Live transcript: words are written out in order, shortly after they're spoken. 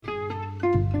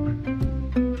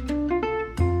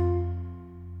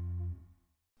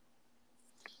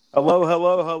Hello,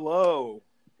 hello, hello,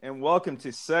 and welcome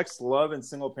to Sex, Love, and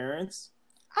Single Parents.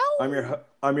 Ow.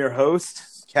 I'm your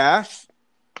host, Cash,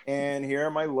 and here are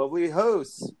my lovely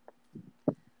hosts.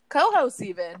 Co-host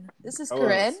even. This is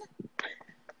Corinne,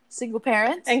 single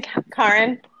parent. And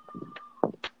Karen.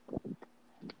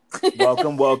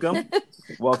 Welcome.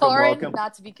 Corinne,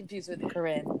 not to be confused with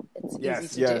Corinne. It's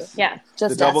easy to do. Yeah.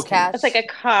 Just The double ask Cash. It's like a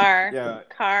car. Yeah.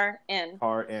 Car in.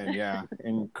 Yeah.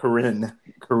 And Corinne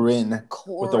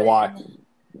with the Y.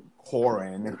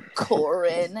 Corinne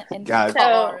and God.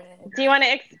 Corinne. Do you want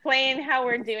to explain how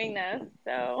we're doing this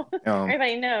so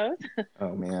everybody knows?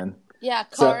 Oh, man. Yeah,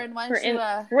 Corinne, why don't you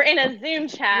we're in a Zoom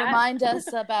chat. remind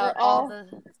us about all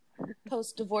the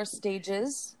post-divorce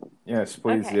stages? Yes,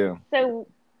 please do. So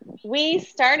we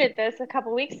started this a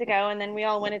couple weeks ago, and then we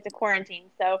all went into quarantine.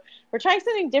 So we're trying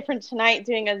something different tonight,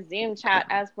 doing a Zoom chat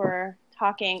as we're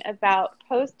talking about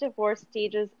post-divorce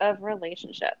stages of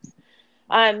relationships.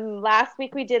 Last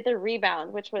week we did the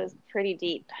rebound, which was pretty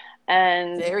deep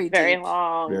and very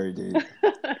long. Very deep.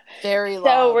 Very long.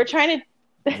 So we're trying to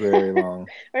very long.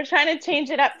 We're trying to change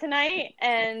it up tonight,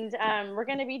 and we're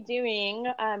going to be doing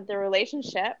the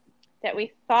relationship that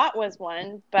we thought was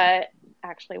one, but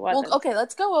actually wasn't. Well, okay,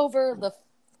 let's go over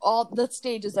all the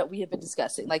stages that we have been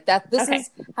discussing. Like that. This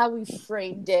is how we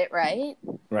framed it, right?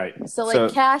 Right. So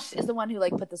Cash is the one who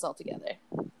put this all together.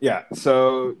 Yeah.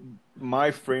 So my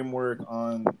framework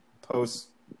on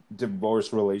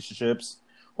post-divorce relationships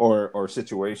or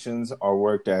situations are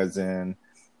worked as in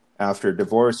after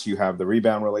divorce, you have the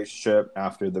rebound relationship.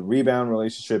 After the rebound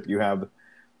relationship, you have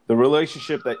the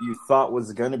relationship that you thought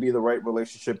was going to be the right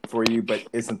relationship for you, but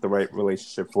isn't the right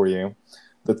relationship for you.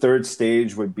 The third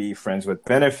stage would be friends with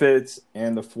benefits.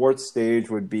 And the fourth stage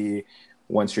would be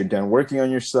once you're done working on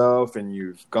yourself and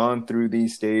you've gone through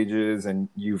these stages and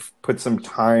you've put some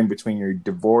time between your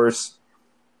divorce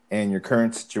and your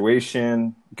current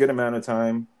situation, good amount of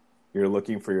time, you're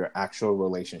looking for your actual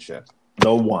relationship.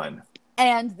 The one.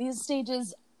 And these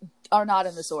stages are not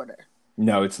in this order.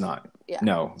 No, it's not. Yeah.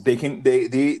 No,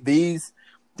 these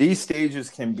stages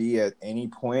can be at any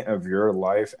point of your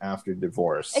life after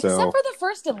divorce. Except for the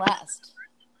first and last.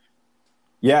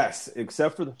 Yes,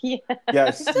 except for the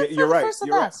yes, you're right. First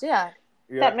and last, yeah.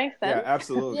 That makes sense. Yeah,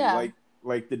 absolutely. Yeah.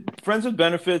 Like the friends with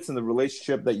benefits and the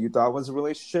relationship that you thought was a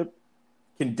relationship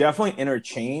can definitely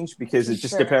interchange because it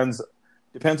just depends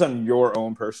on your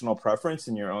own personal preference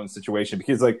and your own situation.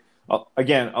 Because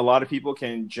again, a lot of people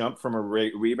can jump from a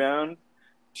rebound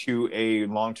to a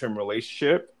long-term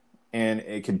relationship, and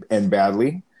it can end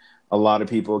badly. A lot of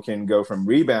people can go from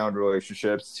rebound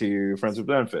relationships to friends with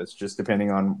benefits, just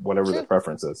depending on whatever their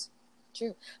preference is.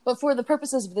 True. But for the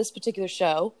purposes of this particular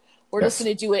show, we're just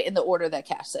going to do it in the order that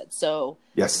Cash said. So,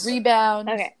 rebound,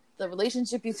 the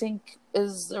relationship you think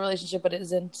is the relationship but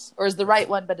isn't, or is the right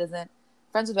one but isn't.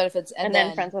 Friends with benefits, and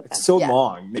then friends with benefits. It's so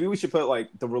long. Maybe we should put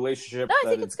the relationship. No,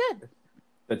 I think it's good.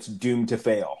 That's doomed to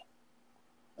fail.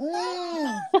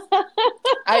 I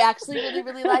actually really,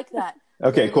 really like that.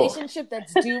 Okay, the relationship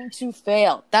that's doomed to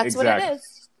fail. That's what it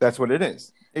is. That's what it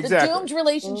is. Exactly. The doomed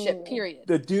relationship. Period.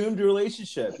 The doomed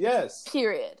relationship. Yes.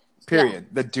 Period. Yeah.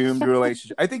 The doomed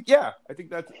relationship. I think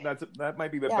that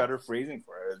might be a better phrasing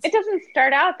for it. It doesn't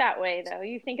start out that way, though.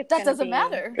 You think that doesn't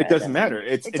matter. It doesn't matter.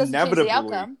 It's inevitably.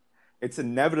 It's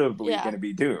inevitably going to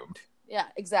be doomed. Yeah,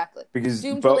 exactly. Because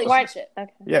doomed relationship.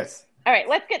 Okay. Yes. All right,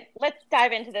 let's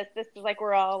dive into this. This is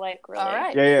we're all really all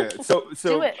right. Yeah. So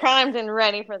do it. Primed and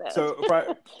ready for this. So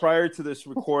prior to this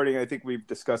recording, I think we've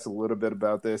discussed a little bit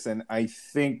about this, and I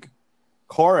think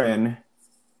Corinne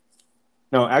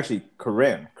actually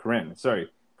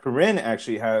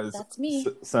has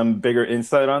some bigger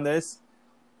insight on this.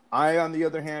 I, on the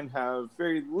other hand, have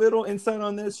very little insight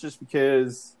on this, just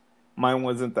because mine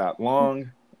wasn't that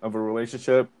long of a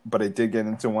relationship, but I did get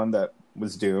into one that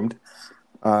was doomed.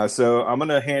 So I'm going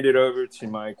to hand it over to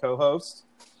my co-host.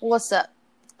 What's up?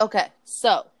 Okay,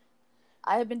 so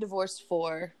I have been divorced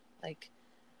for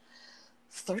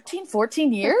 13,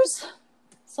 14 years?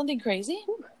 Something crazy.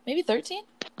 Maybe 13.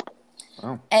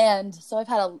 Wow. And so I've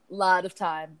had a lot of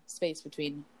space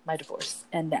between my divorce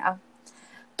and now.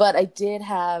 But I did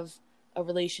have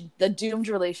the doomed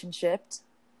relationship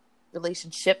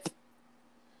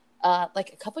a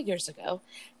couple years ago.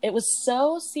 It was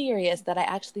so serious that I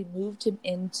actually moved him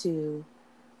into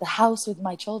the house with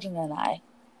my children and I.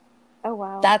 Oh,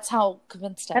 wow. That's how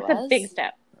convinced I was. That's a big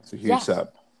step. That's a huge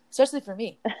step. Especially for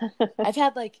me. I've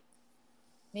had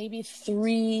maybe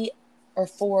 3 or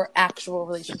 4 actual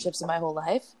relationships in my whole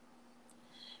life.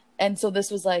 And so this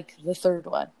was the third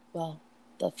one. Well,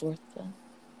 the fourth one.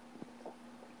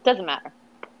 Doesn't matter.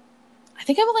 I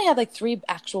think I've only had 3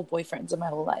 actual boyfriends in my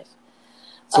whole life.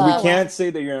 So we can't say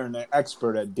that you're an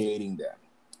expert at dating then.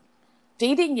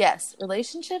 Dating, yes.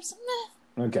 Relationships,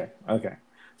 meh. Okay.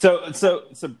 So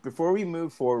before we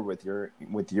move forward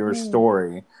with your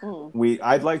story,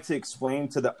 I'd like to explain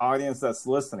to the audience that's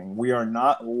listening, we are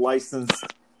not licensed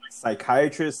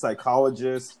psychiatrists,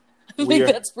 psychologists. I think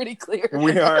that's pretty clear.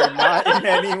 We are not in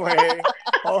any way.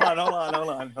 Hold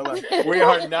on. We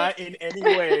are not in any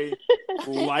way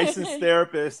licensed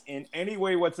therapists in any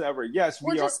way whatsoever. Yes,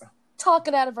 we are.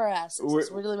 Talking out of our asses. We're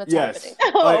really what's happening.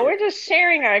 We're just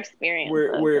sharing our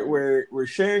experiences. We're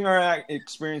sharing our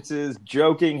experiences,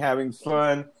 joking, having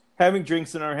fun, having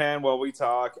drinks in our hand while we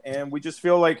talk, and we just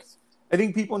feel like I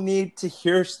think people need to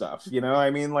hear stuff. You know,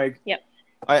 I mean, like,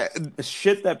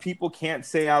 shit that people can't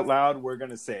say out loud. We're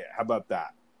gonna say it. How about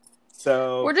that?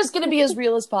 So we're just gonna be as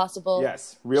real as possible.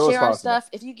 Yes, real as possible. Share our stuff.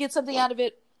 If you get something out of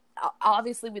it,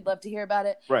 obviously we'd love to hear about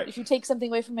it. Right. If you take something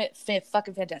away from it,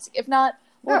 fucking fantastic. If not,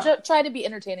 we'll try to be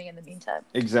entertaining in the meantime.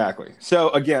 Exactly. So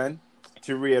again,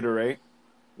 to reiterate,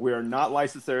 we are not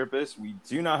licensed therapists. We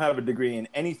do not have a degree in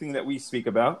anything that we speak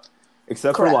about,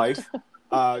 except for life.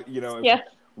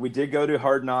 We did go to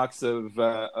Hard Knocks of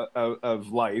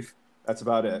life. That's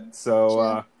about it.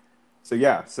 So,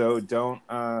 So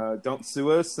don't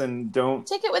sue us and don't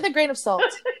take it with a grain of salt.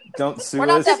 Don't sue We're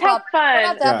us. Not that fun. We're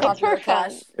not that popular, it's for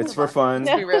fun. It's for fun.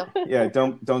 Let's be real. Yeah,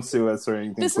 don't sue us or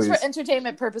anything. This please. Is for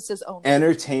entertainment purposes only.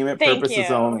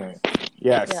 Only.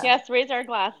 Yes. Yeah. Yes. Raise our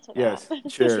glass to that. Yes.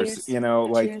 Cheers. You know,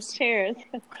 like cheers.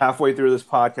 Halfway through this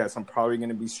podcast, I'm probably going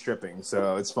to be stripping,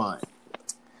 so it's fine.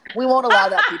 We won't allow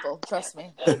that, people. Trust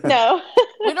me. No.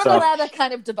 We don't allow that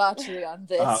kind of debauchery on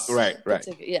this. Right.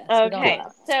 Yes, okay.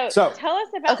 So tell us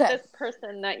about this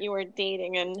person that you were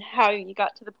dating and how you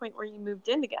got to the point where you moved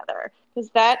in together.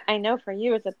 Because that, I know for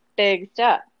you, is a big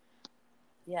step.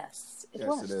 Yes, it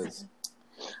was. Yes, it is.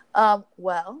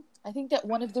 Well, I think that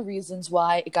one of the reasons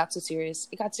why it got serious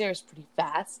pretty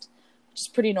fast, which is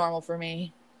pretty normal for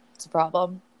me. It's a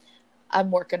problem. I'm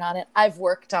working on it. I've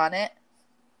worked on it.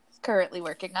 Currently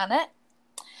working on it.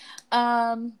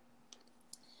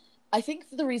 I think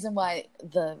the reason why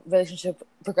the relationship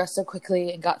progressed so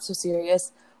quickly and got so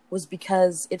serious was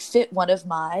because it fit one of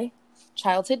my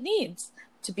childhood needs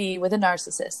to be with a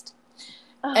narcissist.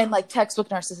 And like textbook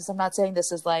narcissist, I'm not saying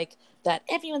this is like that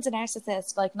everyone's a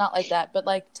narcissist, like not like that, but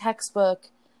like textbook,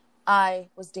 I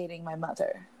was dating my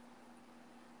mother.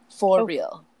 For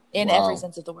real. In every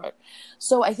sense of the word.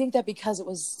 So I think that because it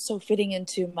was so fitting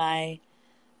into my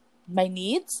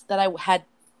needs that I had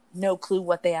no clue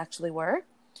what they actually were,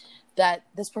 that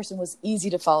this person was easy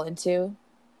to fall into,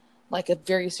 like a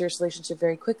very serious relationship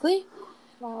very quickly.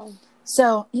 Wow.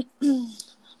 So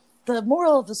the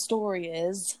moral of the story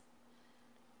is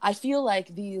I feel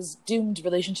like these doomed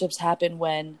relationships happen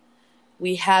when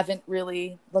we haven't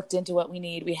really looked into what we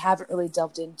need. We haven't really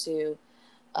delved into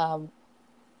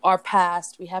our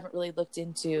past. We haven't really looked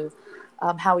into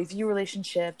how we view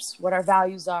relationships, what our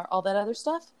values are, all that other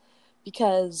stuff.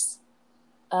 Because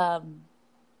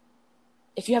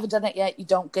if you haven't done that yet, you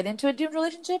don't get into a doomed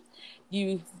relationship.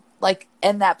 You like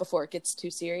end that before it gets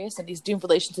too serious. And these doomed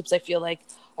relationships, I feel like,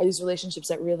 are these relationships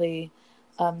that really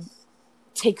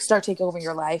start taking over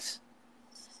your life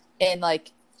and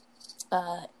like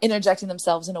interjecting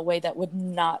themselves in a way that would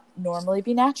not normally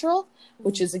be natural,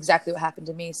 which is exactly what happened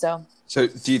to me. So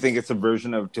do you think it's a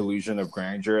version of delusion of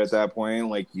grandeur at that point?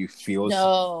 Like you feel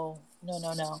No.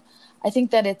 I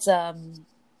think that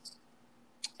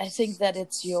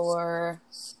it's your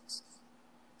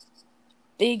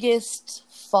biggest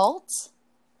fault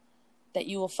that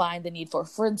you will find the need for.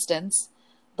 For instance,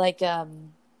 like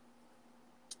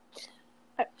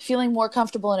feeling more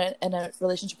comfortable in a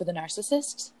relationship with a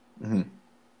narcissist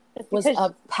was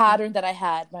a pattern that I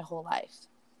had my whole life,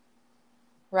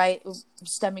 right?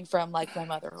 Stemming from like my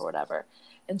mother or whatever.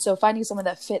 And so finding someone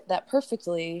that fit that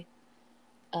perfectly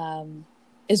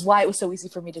is why it was so easy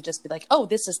for me to just be like, oh,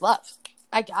 this is love.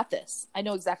 I got this. I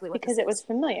know exactly what because this it was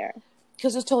familiar.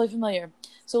 Because it was totally familiar.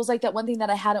 So it was like that one thing that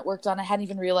I hadn't worked on, I hadn't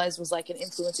even realized was like an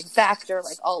influencing factor,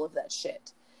 like all of that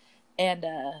shit. And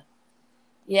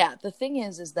the thing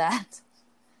is that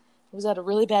it was at a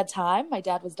really bad time. My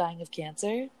dad was dying of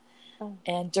cancer. Oh.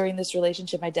 And during this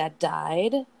relationship, my dad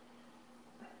died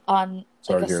on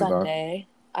like a Sunday.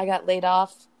 I got laid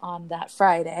off on that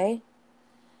Friday.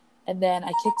 And then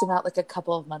I kicked him out like a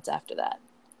couple of months after that.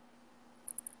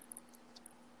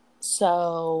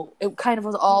 So it kind of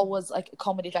was like a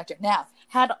culminating factor. Now,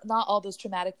 had not all those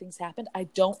traumatic things happened, I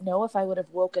don't know if I would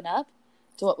have woken up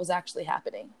to what was actually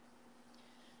happening.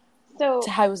 So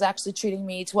to how he was actually treating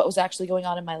me, to what was actually going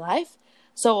on in my life.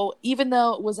 So even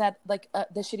though it was at like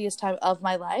the shittiest time of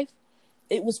my life,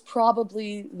 it was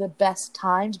probably the best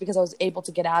times because I was able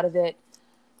to get out of it.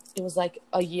 It was like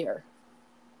a year.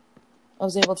 I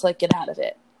was able to like get out of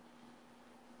it.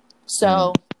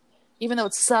 So even though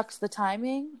it sucked the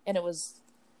timing and it was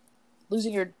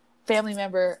losing your family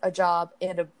member, a job,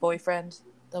 and a boyfriend,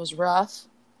 that was rough.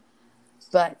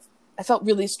 But I felt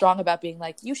really strong about being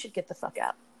like, you should get the fuck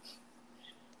out.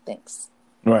 Thanks.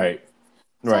 Right.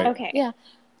 Right. So, okay. Yeah.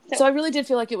 So I really did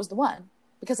feel like it was the one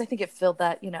because I think it filled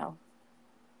that,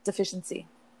 deficiency.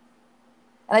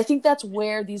 And I think that's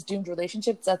where these doomed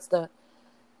relationships, that's the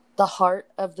heart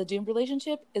of the doomed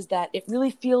relationship, is that it really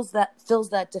fills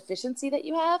that deficiency that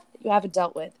you haven't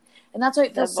dealt with. And that's why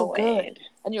it feels so good.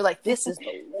 And you're like, this is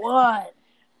the one.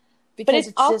 Because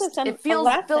it's also it fills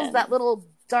that little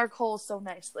dark hole so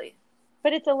nicely.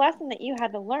 But it's a lesson that you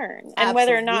had to learn. And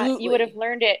whether or not you would have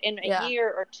learned it in a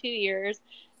year or 2 years,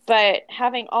 but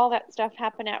having all that stuff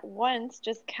happen at once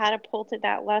just catapulted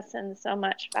that lesson so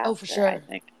much faster, oh, for sure. I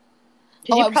think.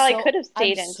 Because you probably could have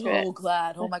stayed into it. I'm so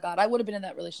glad. Oh, my God. I would have been in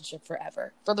that relationship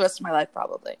forever. For the rest of my life,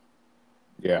 probably.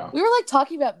 Yeah. We were, like,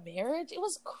 talking about marriage. It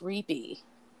was creepy.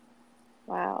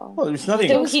 Wow. Well, there's nothing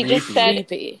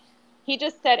creepy. He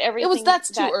just said everything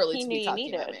that's too early to be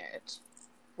talking about marriage.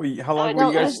 Wait, how long were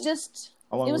you guys? It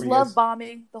was love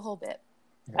bombing the whole bit.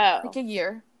 Oh. Like a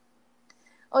year.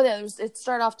 Oh, yeah. It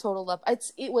started off total love.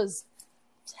 It was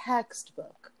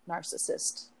textbook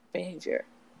narcissist behavior.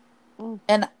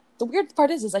 And the weird part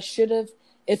is I should have,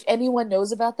 if anyone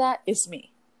knows about that, it's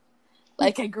me.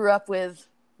 Like, I grew up with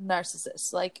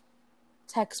narcissists, like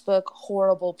textbook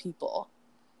horrible people.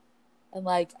 And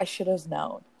like, I should have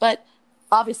known. But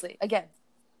obviously, again,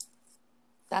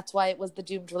 that's why it was the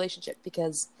doomed relationship,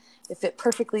 because it fit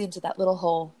perfectly into that little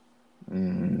hole.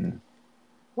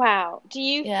 Wow. Do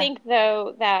you think,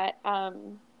 though, that,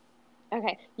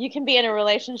 you can be in a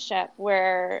relationship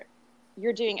where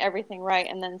you're doing everything right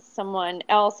and then someone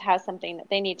else has something that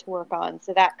they need to work on,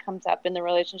 so that comes up in the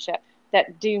relationship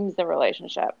that dooms the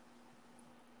relationship?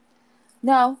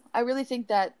 No, I really think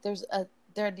that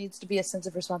there needs to be a sense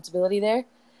of responsibility there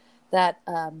that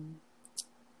I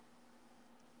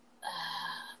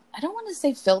don't want to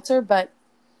say filter, but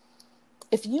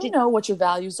if you know what your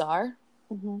values are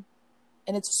and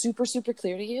it's super, super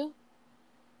clear to you,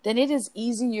 then it is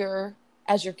easier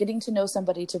as you're getting to know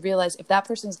somebody to realize if that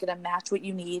person is going to match what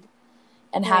you need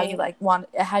and how you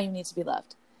how you need to be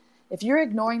loved. If you're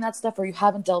ignoring that stuff or you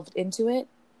haven't delved into it,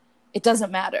 it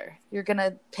doesn't matter. You're going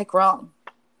to pick wrong.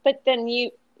 But then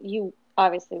you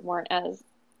obviously weren't as,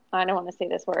 I don't want to say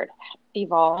this word,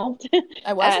 evolved.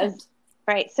 I wasn't.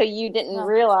 Right. So you didn't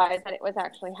realize that it was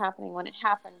actually happening when it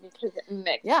happened because it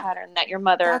mixed pattern that your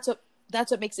mother.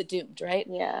 That's what makes it doomed, right?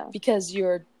 Yeah. Because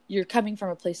you're coming from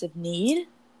a place of need.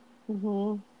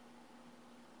 And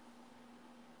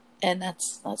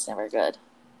that's never good.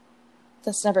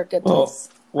 That's never a good place.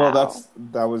 Well,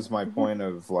 that was my point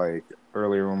of, like,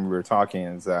 earlier when we were talking,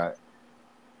 is that,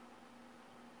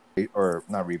 or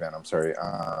not rebound, I'm sorry,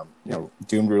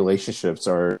 doomed relationships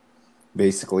are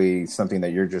basically something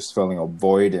that you're just filling a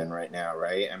void in right now,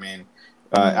 right? I mean,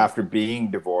 after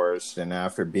being divorced and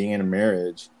after being in a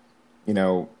marriage,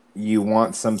 you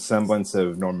want some semblance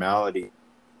of normality,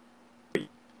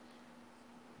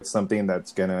 something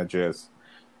that's gonna just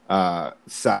but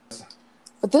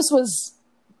this was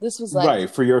like right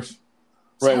for your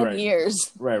 10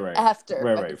 years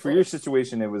after for your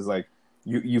situation. It was like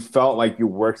you felt like you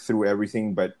worked through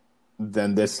everything, but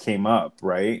then this came up,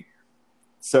 right?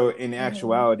 So in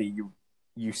actuality,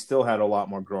 you still had a lot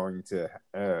more growing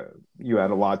you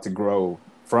had a lot to grow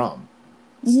from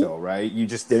still, right? You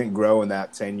just didn't grow in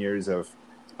that 10 years of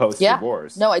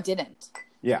post-divorce. No, I didn't.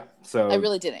 Yeah, so I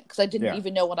really didn't, because I didn't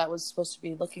even know what I was supposed to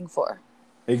be looking for.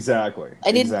 Exactly.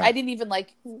 I didn't even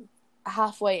like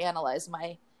halfway analyze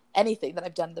anything that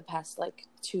I've done in the past like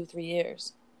 2-3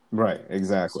 years. Right,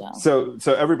 exactly. So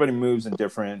everybody moves in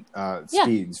different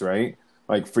speeds, right?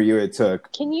 Like for you, it took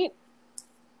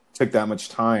that much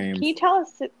time. Can you tell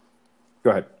us? Go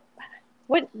ahead.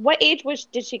 What age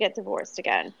did she get divorced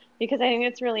again? Because I think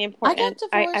it's really important.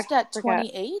 I got divorced at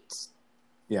 28.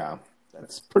 Yeah,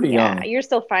 that's pretty young. Yeah, you're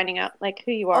still finding out like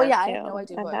who you are. Oh yeah, I had no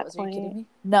idea who I was. Are you kidding me?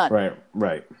 None.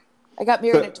 Right. I got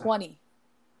married at 20.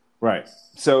 Right.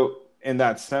 So in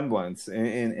that semblance,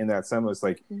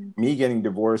 like me getting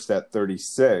divorced at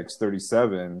 36,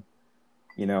 37,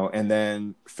 and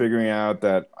then figuring out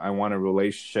that I want a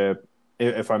relationship.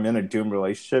 If I'm in a doomed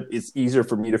relationship, it's easier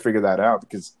for me to figure that out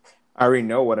because I already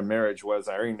know what a marriage was.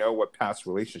 I already know what past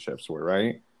relationships were,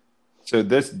 right? So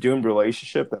this doomed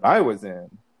relationship that I was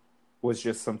in was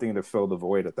just something to fill the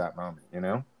void at that moment,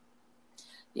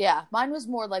 Yeah, mine was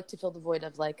more like to fill the void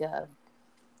of like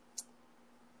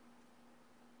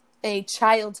a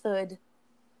childhood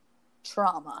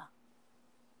trauma.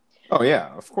 Oh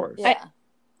yeah, of course. Yeah.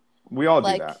 We all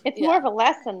do that. It's more of a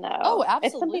lesson, though. Oh, absolutely.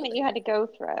 It's something that you had to go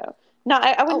through. No,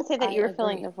 I wouldn't say that you were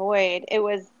filling the void. It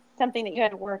was something that you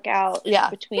had to work out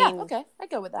between. Yeah, okay. I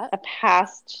go with that. A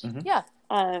past. Mm-hmm. Yeah.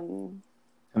 And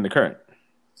the current.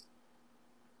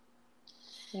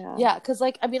 Yeah. Yeah, because,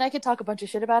 like, I mean, I could talk a bunch of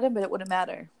shit about him, but it wouldn't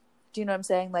matter. Do you know what I'm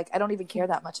saying? Like, I don't even care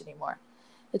that much anymore.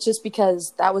 It's just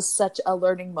because that was such a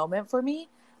learning moment for me.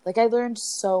 Like, I learned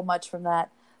so much from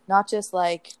that. Not just,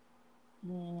 like,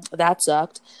 that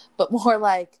sucked, but more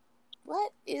like,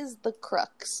 what is the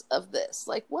crux of this?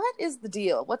 Like, what is the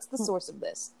deal? What's the source of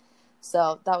this?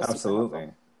 So that was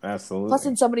absolutely. Plus,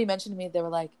 when somebody mentioned to me, they were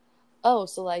like, oh,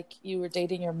 so like you were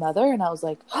dating your mother? And I was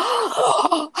like,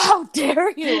 oh, how dare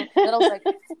you? And I was like,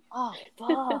 oh,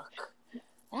 fuck.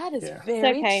 That is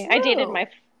very okay. true. I dated my...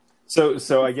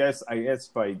 So I guess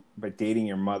by dating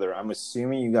your mother, I'm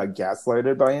assuming you got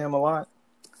gaslighted by him a lot?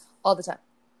 All the time.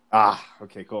 Ah,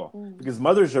 okay, cool. Because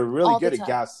mothers are really good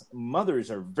at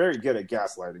mothers are very good at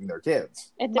gaslighting their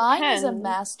kids. Mine is a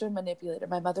master manipulator.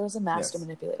 My mother is a master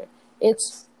manipulator.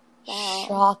 It's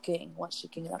shocking what she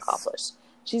can accomplish.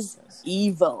 She's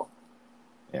evil.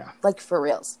 Yeah. Like for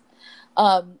reals.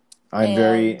 I'm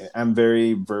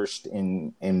very versed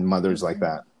in mothers like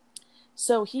that.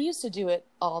 So he used to do it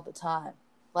all the time.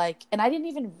 Like, and I didn't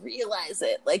even realize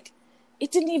it. Like, it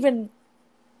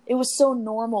was so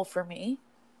normal for me.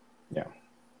 Yeah.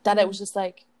 That it was just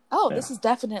like, this is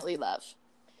definitely love.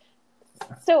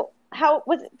 So how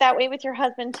was it that way with your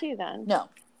husband too then? No.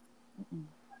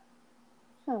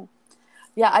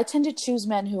 Yeah, I tend to choose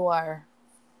men who are,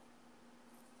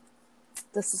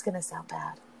 this is going to sound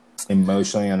bad,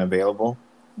 emotionally unavailable?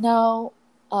 No,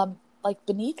 like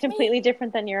beneath completely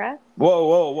different than your ex?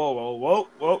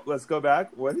 Whoa. Let's go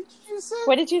back. What did you say?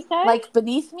 What did you say? Like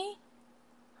beneath me?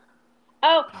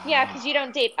 Oh, yeah, because you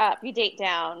don't date up, you date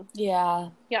down. Yeah.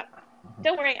 Yep.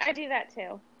 Don't worry, I do that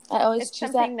too. I always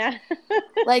choose that.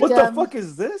 Like, what the fuck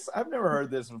is this? I've never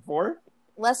heard this before.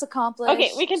 Less accomplished.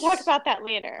 Okay, we can talk about that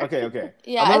later. Okay.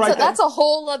 Yeah, that's a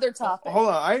whole other topic. Hold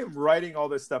on, I am writing all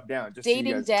this stuff down. Just dating so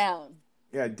you guys... down.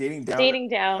 Yeah, dating down. Dating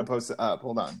down. Opposed to up.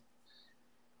 Hold on.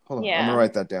 Yeah. I'm gonna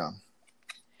write that down.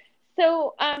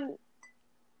 So,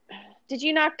 did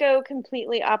you not go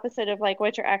completely opposite of like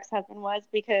what your ex-husband was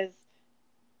because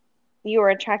you were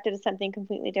attracted to something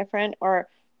completely different, or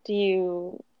do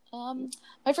you?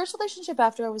 My first relationship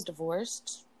after I was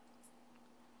divorced.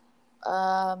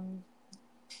 I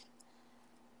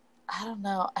don't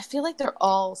know. I feel like they're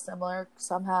all similar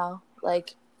somehow.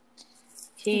 Like,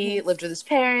 he lived with his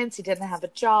parents. He didn't have a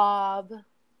job.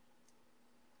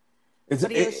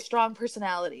 But he had a strong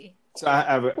personality. So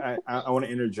I want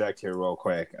to interject here real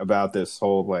quick about this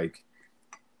whole, like,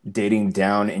 dating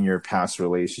down in your past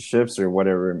relationships or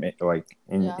whatever, like,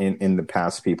 in the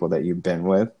past people that you've been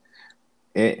with.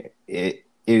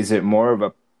 Is it more of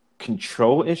a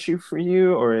control issue for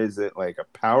you, or is it like a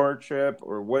power trip,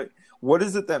 or what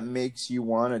is it that makes you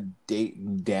want to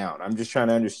date down? I'm just trying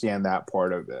to understand that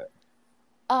part of it.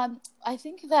 I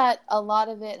think that a lot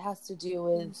of it has to do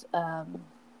with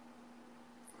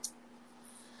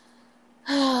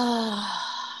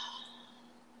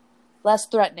less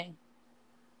threatening.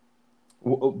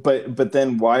 But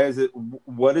then why is it?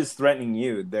 What is threatening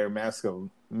you? Their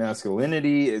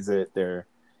masculinity? Is it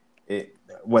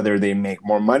whether they make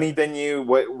more money than you?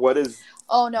 What is?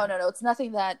 Oh no! It's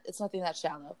nothing that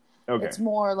shallow. Okay. It's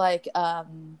more like they're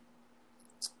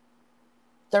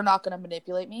not going to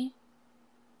manipulate me.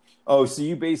 Oh, so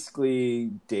you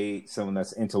basically date someone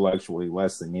that's intellectually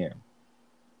less than you?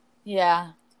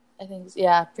 Yeah, I think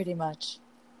pretty much.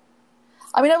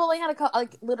 I mean, I've only had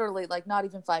literally not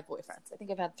even 5 boyfriends. I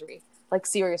think I've had 3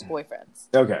 serious boyfriends.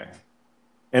 Okay,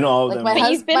 and all of them. My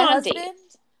husband,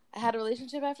 I had a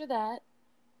relationship after that.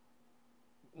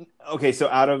 Okay, so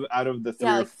out of the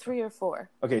 3, 3 or 4.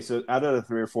 Okay, so out of the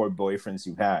 3 or 4 boyfriends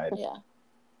you've had,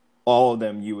 all of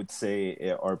them you would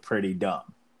say are pretty dumb.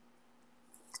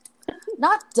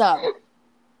 Not dumb.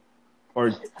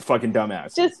 Or fucking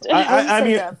dumbass. Just I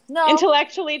mean, no.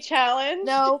 Intellectually challenged.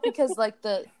 No, because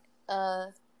the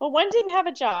well, one didn't have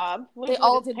a job. They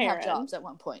all didn't have jobs at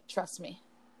one point. Trust me,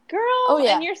 girl.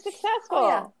 And you're successful. Oh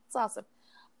yeah, it's awesome.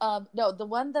 No, the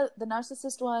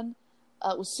narcissist one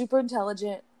was super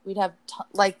intelligent. We'd have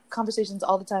conversations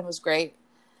all the time. It was great,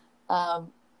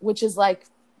 which is like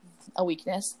a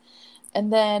weakness.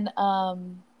 And then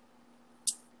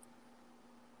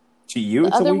to you,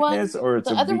 it's a weakness, or it's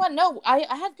the other one? No, I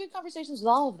had good conversations with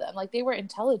all of them. Like, they were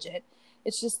intelligent.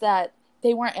 It's just that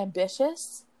they weren't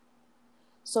ambitious,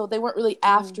 so they weren't really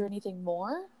after anything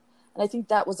more. And I think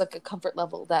that was like a comfort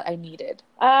level that I needed.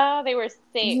 They were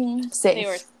safe. Mm-hmm. Safe. They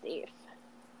were safe.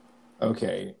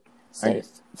 Okay. Safe.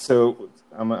 So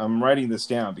I'm writing this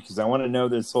down because I want to know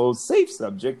this whole safe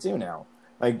subject too now.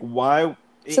 Like, why?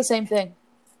 It's the same thing.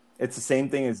 It's the same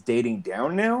thing as dating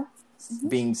down now? Mm-hmm.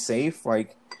 Being safe?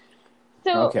 Like,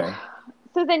 so, okay.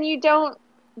 So then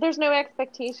there's no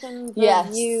expectations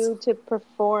of you to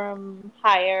perform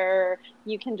higher.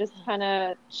 You can just kind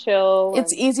of chill.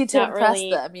 It's easy to impress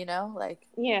them, you know? Like,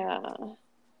 yeah.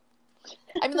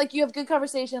 I mean, like, you have good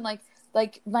conversation. Like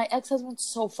my ex-husband's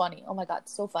so funny. Oh my God,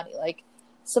 so funny. Like,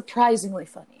 surprisingly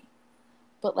funny.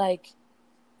 But, like,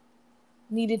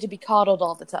 needed to be coddled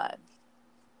all the time.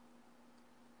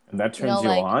 And that turns you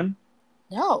on?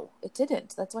 No, it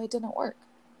didn't. That's why it didn't work.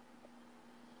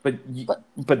 But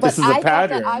this is a pattern. Thought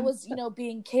that I was,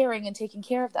 being caring and taking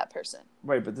care of that person.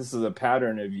 Right, but this is a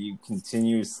pattern of you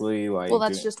continuously like. Well,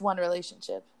 that's just one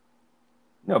relationship.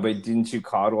 No, but didn't you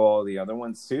coddle all the other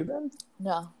ones too? Then.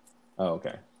 No. Oh,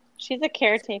 okay. She's a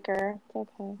caretaker. It's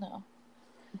okay. No.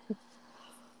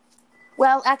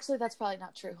 Well, actually, that's probably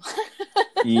not true.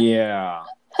 Yeah.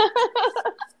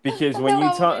 Because when you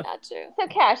talk, so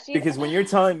Cash, because when you're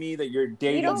telling me that you're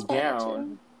dating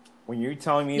down. When you're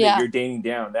telling me that you're dating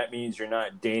down, that means you're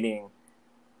not dating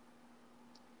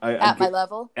at my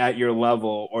level, at your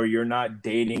level, or you're not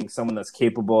dating someone that's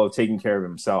capable of taking care of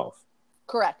himself.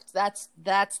 Correct. That's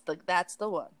the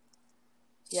one.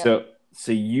 Yep.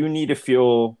 So you need to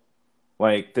feel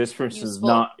like this person is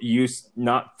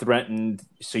not threatened,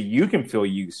 so you can feel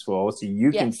useful, so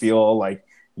you can feel like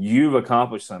you've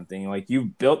accomplished something, like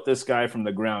you've built this guy from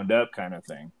the ground up, kind of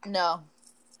thing. No.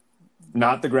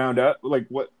 Not the ground up? Like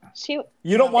what?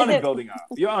 You don't want it building up.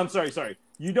 I'm sorry.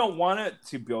 You don't want it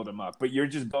to build them up, but you're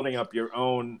just building up your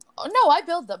own. Oh, no, I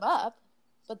build them up,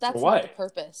 but that's not the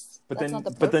purpose. But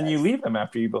then you leave them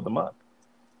after you build them up.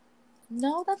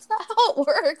 No, that's not how it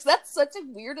works. That's such a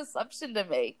weird assumption to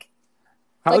make.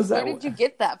 How is that? Where did you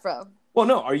get that from? Well,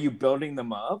 no. Are you building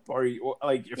them up? Or are you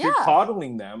if you're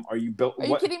coddling them? Are you built? Are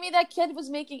you kidding me? That kid was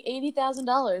making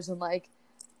 $80,000 in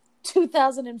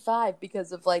 2005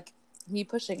 because of me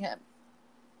pushing him.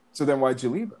 So then why'd you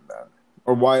leave him then?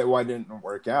 Or why didn't it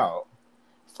work out?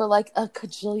 For a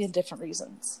cajillion different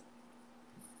reasons.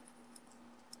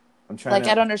 I'm trying I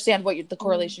don't understand what the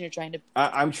correlation you're trying to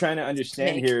I'm trying to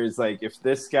understand here is if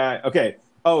this guy... Okay.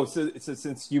 Oh, so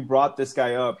since you brought this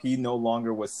guy up, he no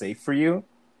longer was safe for you?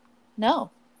 No.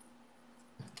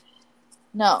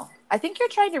 I think you're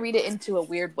trying to read it into a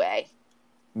weird way.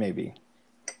 Maybe.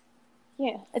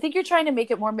 Yeah. I think you're trying to make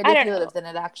it more manipulative than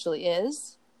it actually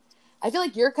is. I feel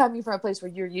like you're coming from a place where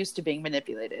you're used to being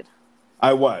manipulated.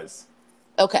 I was.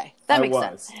 Okay. That makes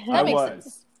sense. That makes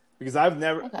sense. Because I've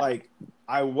never,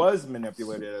 I was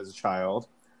manipulated as a child.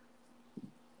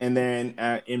 And then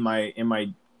in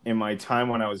my time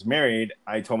when I was married,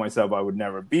 I told myself I would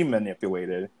never be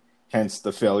manipulated. Hence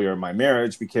the failure of my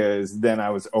marriage, because then I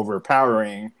was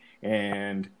overpowering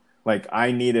and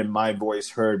I needed my voice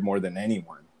heard more than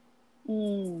anyone.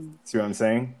 See what I'm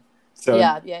saying? So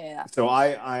yeah. So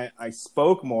I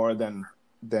spoke more than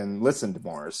listened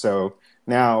more. So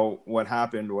now what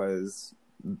happened was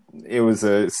it was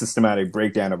a systematic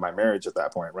breakdown of my marriage at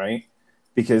that point, right?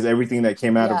 Because everything that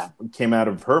came out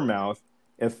of her mouth,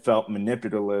 it felt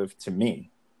manipulative to me.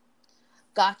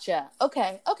 Gotcha.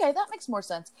 Okay, that makes more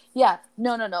sense. Yeah.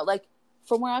 No.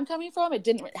 From where I'm coming from, it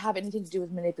didn't have anything to do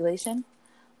with manipulation.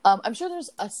 I'm sure there's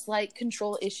a slight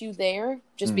control issue there,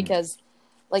 just because,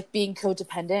 being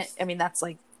codependent. I mean, that's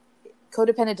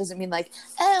codependent doesn't mean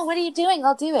oh, what are you doing?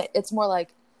 I'll do it. It's more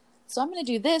so I'm going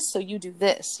to do this, so you do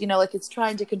this. It's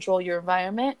trying to control your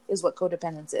environment is what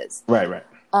codependence is. Right.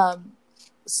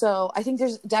 So I think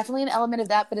there's definitely an element of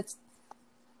that, but it's,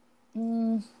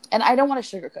 and I don't want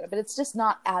to sugarcoat it, but it's just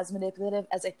not as manipulative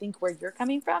as I think where you're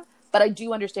coming from. But I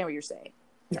do understand what you're saying.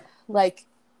 Yeah.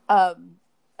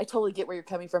 I totally get where you're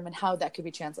coming from and how that could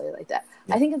be translated like that.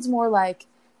 Yeah. I think it's more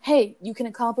hey, you can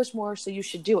accomplish more, so you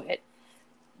should do it.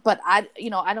 But I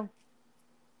don't,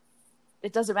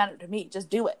 it doesn't matter to me. Just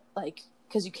do it.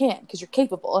 Because you can, because you're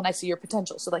capable and I see your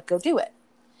potential. So go do it.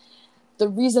 The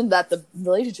reason that the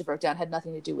relationship broke down had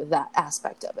nothing to do with that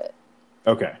aspect of it.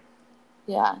 Okay.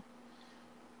 Yeah.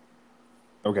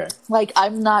 Okay.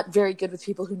 I'm not very good with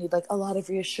people who need a lot of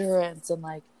reassurance and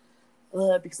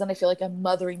because then I feel like I'm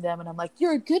mothering them and I'm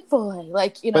you're a good boy. I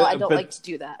don't like to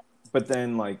do that. But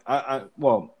then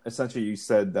well, essentially you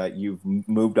said that you've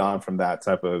moved on from that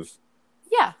type of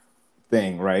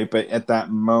thing, right? But at that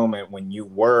moment when you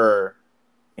were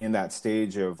in that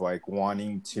stage of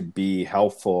wanting to be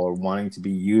helpful or wanting to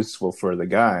be useful for the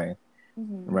guy,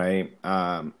 right?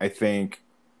 I think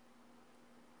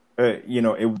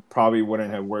it probably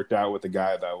wouldn't have worked out with a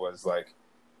guy that was like,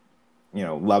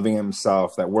 loving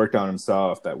himself, that worked on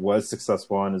himself, that was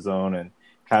successful on his own and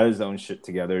had his own shit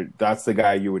together. That's the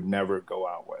guy you would never go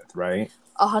out with, right?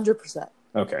 100%.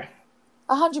 Okay.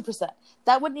 100%.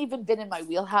 That wouldn't even been in my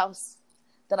wheelhouse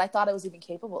that I thought I was even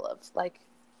capable of, like,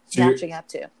 matching up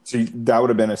to. So that would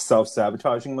have been a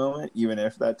self-sabotaging moment, even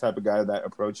if that type of guy that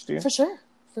approached you? For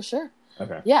sure.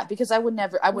 Okay. Yeah, because I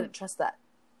wouldn't trust that.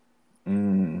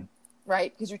 Mm.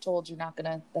 Right? Because you're told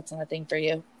that's not a thing for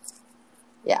you.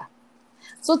 Yeah.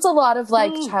 So it's a lot of,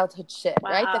 like, childhood shit,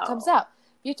 right? That comes out.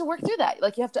 You have to work through that.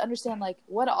 Like, you have to understand, like,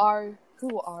 who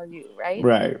are you, right?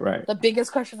 Right. The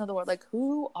biggest question of the world, like,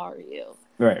 who are you?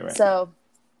 Right. So,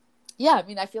 yeah, I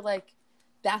mean, I feel like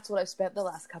that's what I've spent the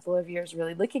last couple of years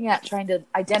really looking at, trying to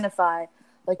identify,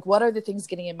 like, what are the things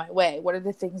getting in my way? What are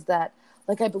the things that,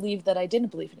 like, I believe that I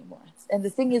didn't believe anymore? And the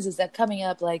thing is that coming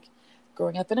up, like,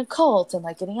 growing up in a cult and,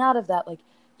 like, getting out of that, like,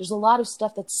 there's a lot of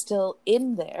stuff that's still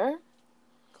in there.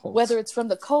 Cult. Whether it's from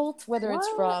the cult, whether it's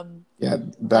from... Yeah,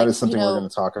 that is something we're going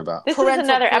to talk about. This is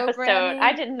another episode.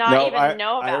 I did not even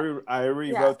know about. I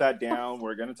already wrote that down.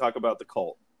 We're going to talk about the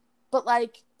cult. But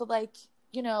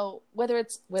whether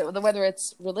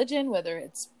it's religion, whether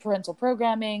it's parental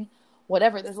programming,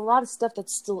 whatever, there's a lot of stuff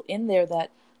that's still in there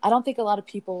that I don't think a lot of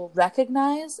people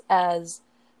recognize as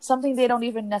something they don't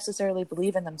even necessarily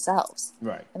believe in themselves.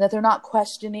 Right. And that they're not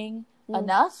questioning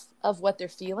enough of what they're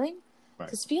feeling.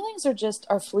 Because feelings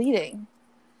are fleeting.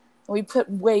 And we put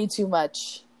way too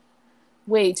much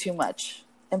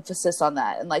emphasis on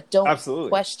that. And, like, don't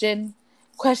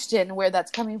question where that's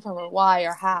coming from or why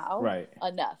or how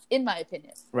enough, in my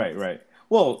opinion. Right.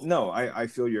 Well, no, I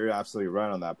feel you're absolutely right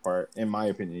on that part. In my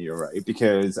opinion, you're right.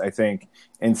 Because I think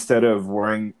instead of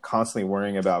constantly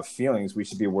worrying about feelings, we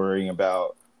should be worrying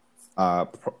about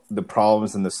the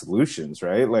problems and the solutions,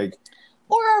 right? Like,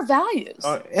 or our values.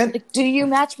 Like, do you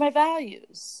match my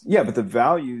values? Yeah, but the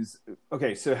values.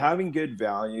 Okay, so having good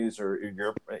values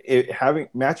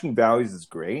matching values is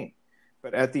great,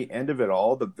 but at the end of it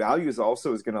all, the values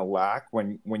also is going to lack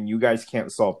when you guys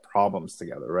can't solve problems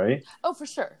together, right? Oh, for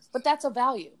sure. But that's a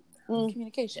value.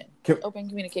 Communication, open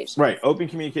communication. Right, open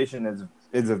communication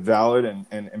is a valid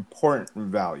and important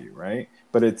value, right?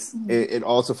 But it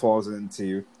also falls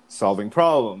into solving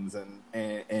problems and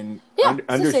it's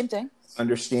the same thing.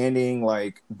 Understanding,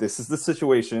 like, this is the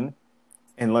situation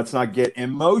and let's not get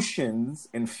emotions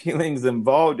and feelings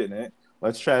involved in it.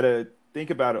 Let's try to think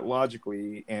about it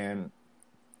logically and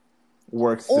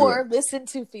work through it. Or listen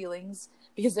to feelings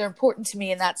because they're important to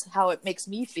me and that's how it makes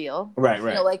me feel. Right.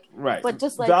 But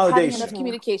just, like, validation. having enough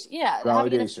communication. Yeah,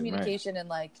 having enough communication and,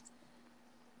 like,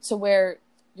 to where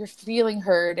you're feeling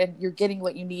heard and you're getting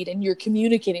what you need and you're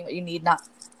communicating what you need, not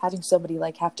having somebody,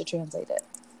 like, have to translate it.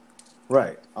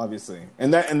 Right, obviously,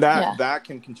 and that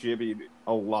can contribute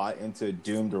a lot into a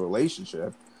doomed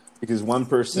relationship because one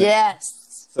person.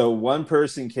 Yes. So one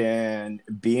person can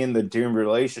be in the doomed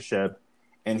relationship,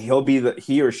 and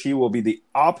he or she will be the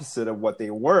opposite of what they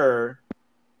were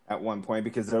at one point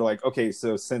because they're like, okay,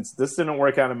 so since this didn't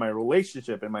work out in my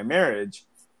relationship, in my marriage,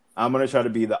 I'm gonna try to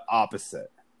be the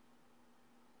opposite.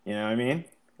 You know what I mean?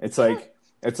 It's like,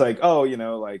 oh,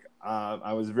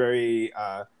 I was very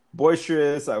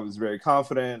boisterous. I was very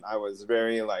confident. I was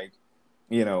very, like,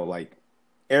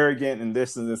 arrogant and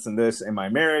this and this and this in my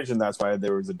marriage. And that's why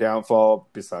there was a downfall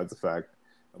besides the fact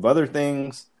of other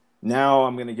things. Now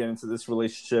I'm going to get into this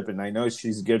relationship and I know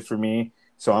she's good for me.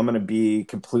 So I'm going to be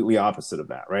completely opposite of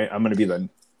that. Right. I'm going to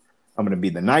be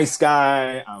the nice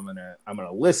guy. I'm going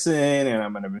to listen and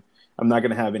I'm not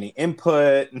going to have any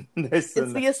input. It's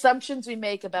the assumptions we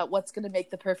make about what's going to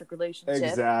make the perfect relationship.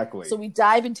 Exactly. So we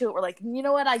dive into it. We're like, you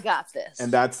know what? I got this.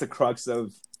 And that's the crux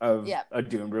of a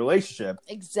doomed relationship.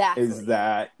 Exactly. Is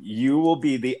that you will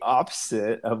be the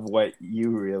opposite of what you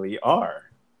really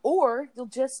are. Or you'll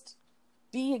just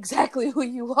be exactly who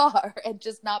you are and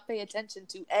just not pay attention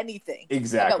to anything.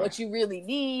 Exactly. About what you really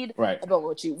need. Right. About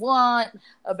what you want.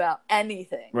 About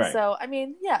anything. Right. So, I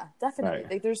mean, yeah, definitely.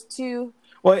 Right.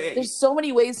 Like, there's so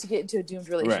many ways to get into a doomed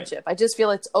relationship. Right. I just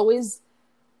feel it's always,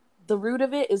 the root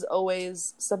of it is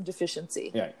always some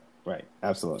deficiency. Yeah, right.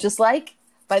 Absolutely. Just like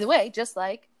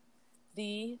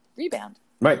the rebound.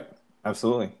 Right.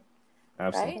 Absolutely. Right?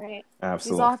 Absolutely.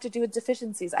 These all have to do with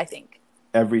deficiencies, I think.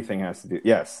 Everything has to do.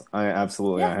 Yes, I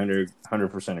absolutely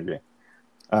 100% agree.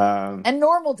 And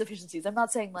normal deficiencies. I'm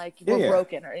not saying, like, we're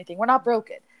broken or anything. We're not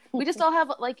broken. We just all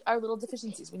have, like, our little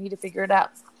deficiencies. We need to figure it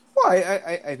out. Well,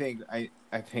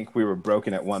 I think we were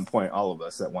broken at one point. All of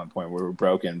us at one point we were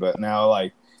broken, but now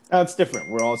it's different.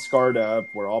 We're all scarred up.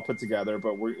 We're all put together,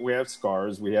 but we have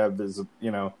scars. We have this,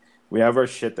 We have our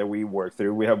shit that we work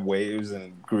through. We have waves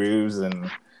and grooves, and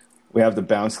we have to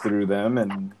bounce through them.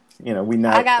 And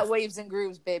I got waves and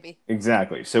grooves, baby.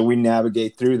 Exactly. So we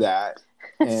navigate through that,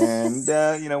 and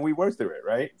we work through it,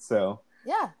 right? So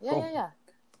yeah.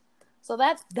 So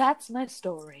that's my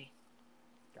story.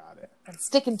 Got it. I'm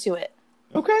sticking to it.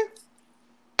 Okay.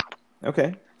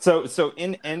 So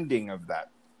in ending of that,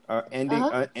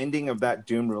 ending of that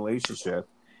doomed relationship,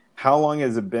 how long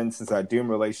has it been since that doomed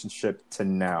relationship to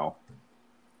now?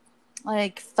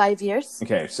 Like 5 years.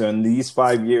 Okay, so in these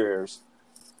 5 years,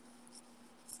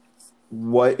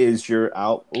 what is your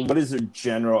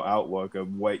general outlook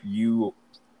of what you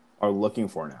are looking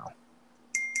for now?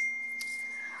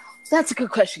 That's a good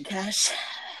question, Cash.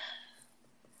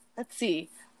 Let's see.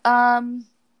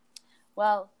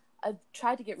 Well, I've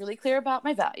tried to get really clear about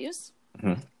my values.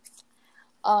 Mm-hmm.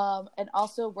 And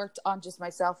also worked on just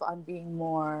myself on being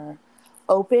more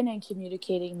open and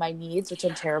communicating my needs, which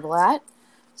I'm terrible at.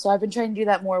 So I've been trying to do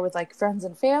that more with like friends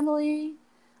and family,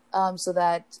 so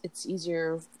that it's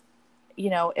easier,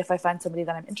 if I find somebody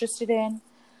that I'm interested in.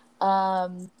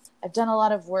 I've done a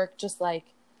lot of work just like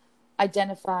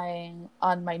identifying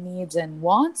on my needs and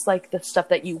wants, like the stuff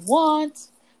that you want,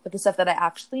 but the stuff that I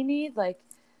actually need, like,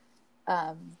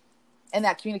 and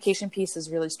that communication piece is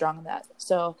really strong in that.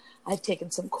 So I've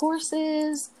taken some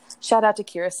courses. Shout out to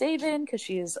Kira Sabin, because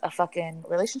she's a fucking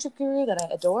relationship guru that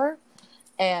I adore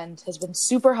and has been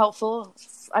super helpful.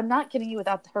 I'm not kidding you.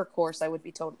 Without her course, I would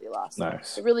be totally lost.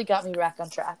 Nice. It really got me back on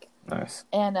track. Nice.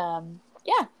 And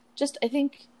I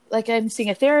think like I'm seeing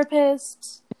a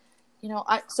therapist.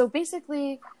 So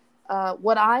basically,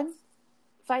 what I'm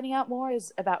finding out more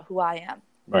is about who I am.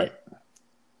 Right.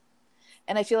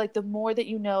 And I feel like the more that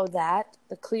you know that,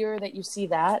 the clearer that you see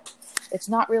that, it's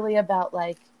not really about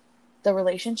like the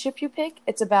relationship you pick.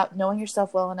 It's about knowing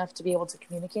yourself well enough to be able to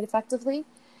communicate effectively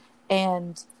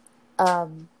and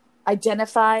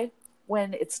identify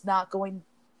when it's not going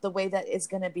the way that is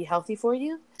going to be healthy for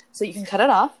you, so you can cut it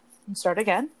off and start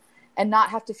again and not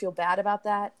have to feel bad about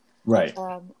that. Right.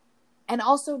 And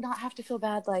also not have to feel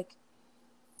bad like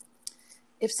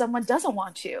if someone doesn't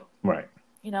want you. Right.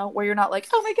 Where you're not like,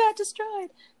 oh my God,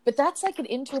 destroyed. But that's like an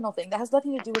internal thing. That has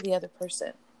nothing to do with the other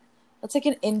person. That's like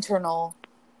an internal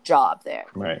job there.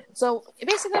 Right. So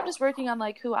basically I'm just working on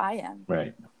like who I am.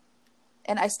 Right.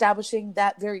 And establishing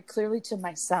that very clearly to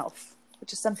myself,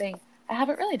 which is something I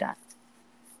haven't really done.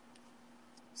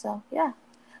 So, yeah.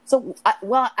 So,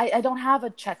 I don't have a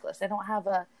checklist. I don't have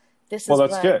this is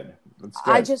that's good. That's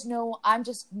good. I'm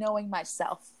just knowing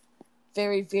myself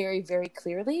very, very, very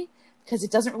clearly, because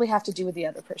it doesn't really have to do with the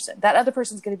other person. That other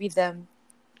person's going to be them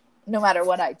no matter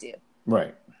what I do.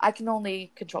 Right. I can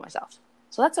only control myself.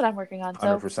 So that's what I'm working on. So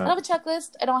 100%. I don't have a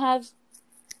checklist. I don't have,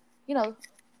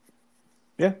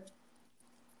 Yeah.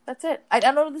 That's it. I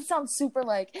know this sounds super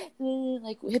like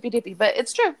hippy dippy, but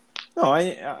it's true. No,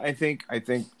 I think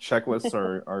checklists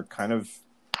are kind of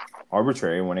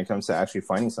arbitrary when it comes to actually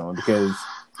finding someone, because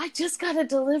I just got a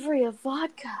delivery of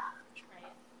vodka.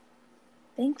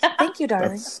 Thank you,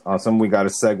 darling. That's awesome. We got a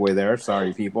segue there.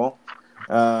 Sorry, people.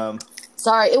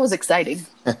 Sorry, it was exciting.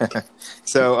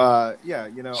 So,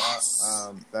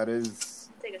 that is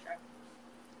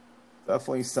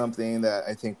definitely something that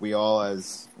I think we all,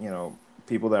 as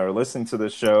people that are listening to the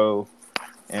show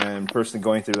and person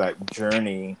going through that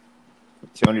journey,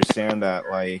 to understand that,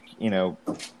 like,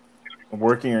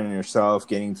 working on yourself,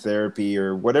 getting therapy,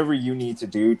 or whatever you need to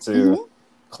do to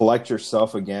collect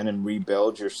yourself again and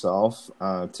rebuild yourself,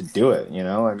 to do it.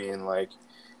 I mean, like,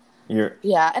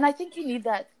 and I think you need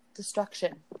that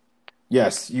destruction.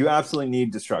 Yes, you absolutely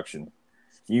need destruction.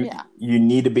 You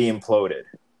need to be imploded,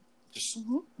 just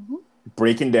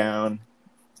breaking down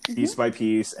piece by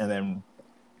piece, and then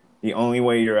the only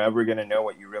way you're ever going to know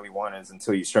what you really want is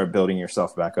until you start building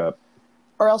yourself back up.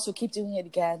 Or else you'll keep doing it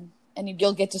again, and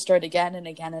you'll get to start again and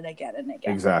again and again and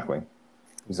again. Exactly.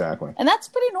 And that's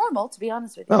pretty normal, to be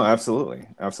honest with you. No, absolutely.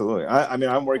 I mean,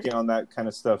 I'm working on that kind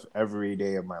of stuff every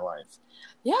day of my life.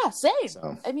 Yeah, same.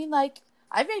 So. I mean, like,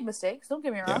 I've made mistakes. Don't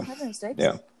get me wrong. I've made mistakes.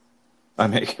 Yeah. I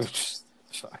make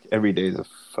every day is a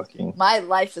fucking... My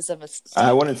life is a mistake.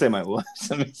 I wouldn't say my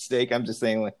life's a mistake. I'm just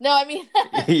saying, like... No, I mean...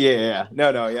 yeah.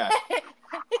 No, yeah.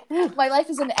 My life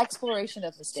is an exploration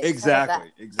of mistakes.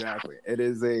 Exactly. It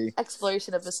is a...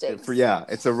 exploration of mistakes.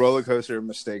 It's a roller coaster of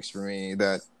mistakes for me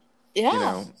that...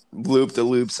 loop the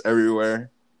loops everywhere.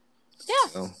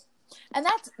 Yeah. So. And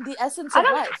that's the essence of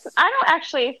life. I don't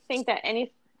actually think that I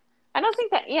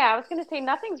was going to say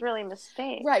nothing's really a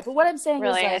mistake. Right, but what I'm saying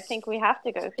really, is like, I think we have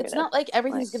to go through it's not like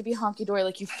everything's going to be honky-dory,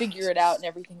 like you figure it out and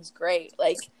everything's great.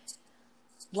 Like,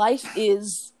 life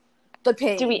is the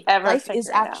pain. Do we ever? Life is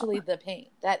actually the pain.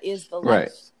 That is the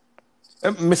life.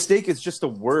 Right. A mistake is just a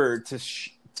word to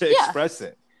express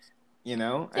it. You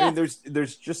know, I mean,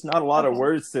 there's just not a lot of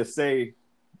words to say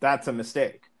that's a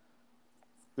mistake.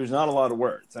 There's not a lot of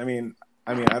words. I mean,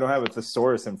 I don't have a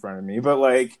thesaurus in front of me, but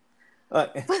like,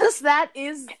 that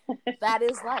is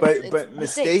life. But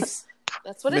mistakes.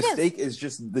 That's what it is. Mistake is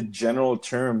just the general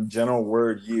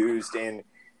word used in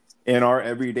our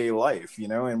everyday life, you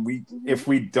know. And if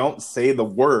we don't say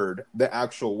the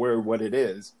actual word, what it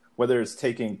is, whether it's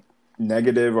taking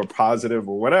negative or positive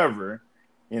or whatever.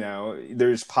 You know,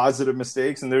 there's positive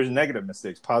mistakes and there's negative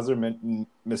mistakes. Positive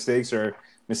mistakes are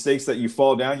mistakes that you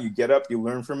fall down, you get up, you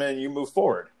learn from it, and you move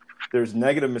forward. There's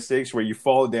negative mistakes where you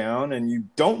fall down and you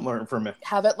don't learn from it.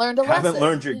 Haven't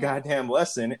learned your goddamn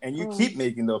lesson, and you keep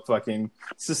making the fucking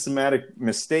systematic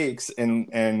mistakes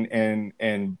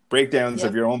and breakdowns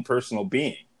of your own personal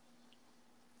being.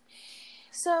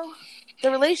 So,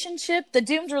 the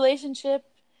doomed relationship,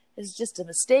 is just a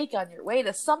mistake on your way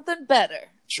to something better.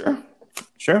 Sure.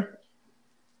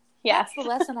 Yeah. That's the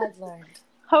lesson I've learned.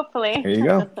 Hopefully. There you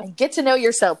go. And get to know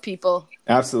yourself, people.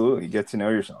 Absolutely. Get to know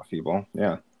yourself, people.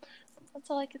 Yeah. That's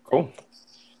all I can say. Cool.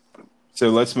 So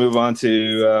let's move on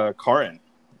to Karin.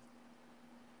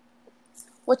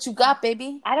 What you got,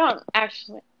 baby? I don't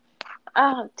actually.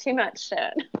 Oh, too much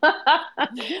shit.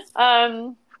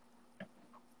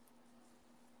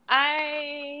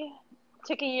 I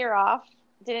took a year off,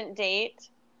 didn't date,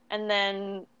 and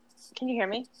then... Can you hear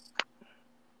me?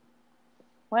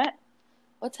 What?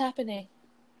 What's happening?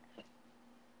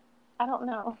 I don't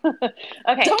know.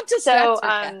 Okay. Don't distract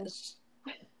her,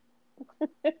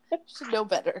 you should know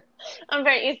better. I'm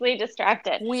very easily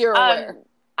distracted. We are aware.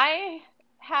 I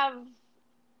have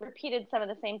repeated some of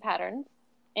the same patterns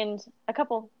in a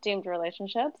couple doomed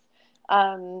relationships.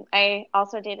 I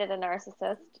also dated a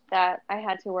narcissist that I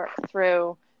had to work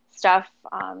through stuff,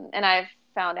 and I've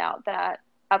found out that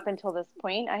up until this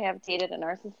point, I have dated a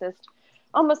narcissist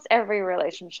almost every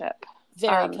relationship.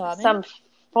 Very common. Some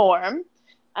form.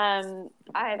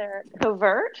 Either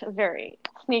covert, very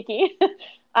sneaky,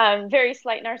 very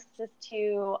slight narcissist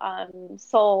to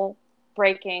soul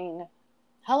breaking.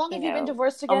 How long have you been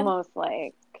divorced again? Almost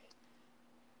like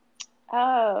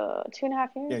 2.5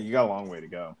 years. Yeah, you got a long way to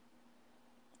go.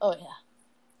 Oh yeah.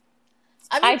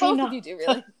 I mean, both of you do,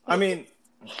 really. I mean,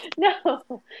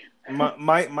 no.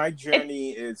 My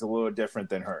journey is a little different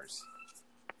than hers.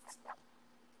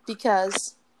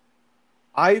 Because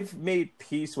I've made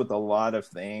peace with a lot of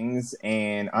things,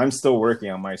 and I'm still working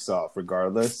on myself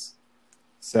regardless.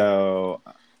 So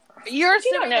you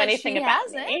don't know anything about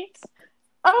me.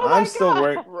 Oh my God.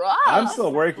 I'm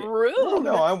still working. Rude.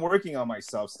 No, I'm working on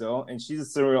myself still, and she's a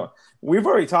serial. We've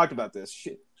already talked about this.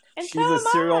 She's a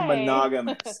serial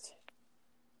monogamist.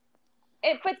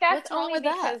 But that's only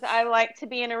because I like to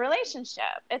be in a relationship.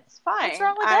 It's fine. What's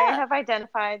wrong with that? I have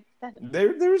identified that.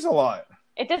 There's a lot.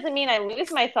 It doesn't mean I lose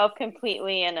myself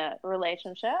completely in a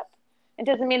relationship. It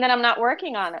doesn't mean that I'm not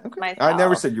working on it myself. I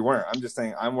never said you weren't. I'm just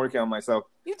saying I'm working on myself.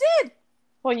 You did.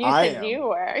 Well, you said you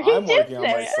were. I'm working on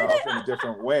myself in a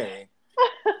different way.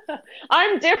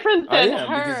 I'm different than her.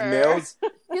 Because males...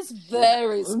 He's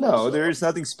very special. No, there is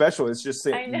nothing special. It's just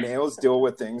that males deal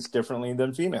with things differently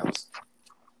than females.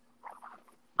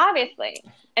 Obviously.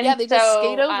 And they just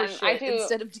skate over shit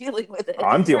instead of dealing with it.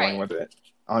 I'm dealing with it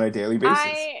on a daily basis.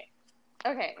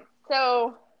 Okay,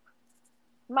 so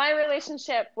my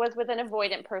relationship was with an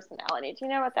avoidant personality. Do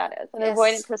you know what that is? An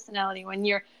avoidant personality, when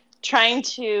you're trying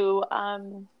to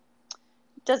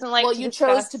doesn't like. Well, you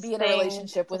chose to be in a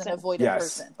relationship with an avoidant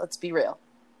person. Let's be real.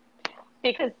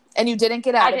 And you didn't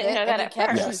get out of it, and you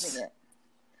kept choosing it.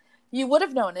 You would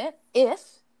have known it if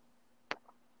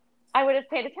I would have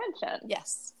paid attention.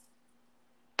 Yes,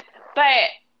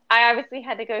 but I obviously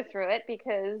had to go through it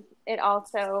because it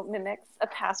also mimics a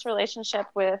past relationship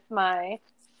with my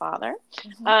father.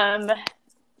 Mm-hmm.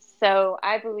 So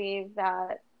I believe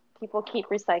that people keep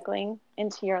recycling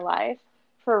into your life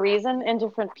for a reason in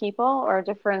different people or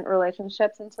different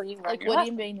relationships until you learn. What do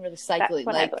you mean recycling? That's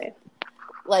what I believe.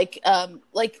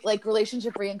 Like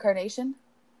relationship reincarnation?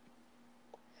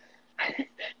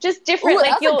 Just different. Ooh,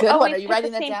 like you'll always Are you pick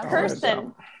writing the that same down?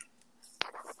 person.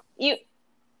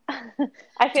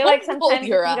 I feel like sometimes if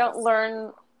you don't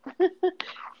learn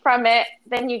from it,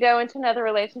 then you go into another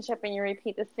relationship and you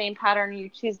repeat the same pattern. You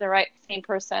choose the same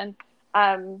person.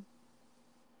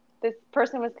 This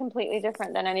person was completely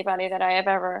different than anybody that I have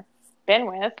ever been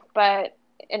with, but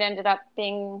it ended up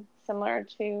being similar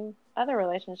to other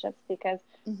relationships because,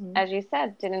 as you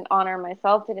said, didn't honor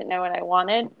myself, didn't know what I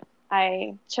wanted.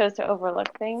 I chose to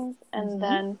overlook things, and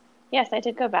then, yes, I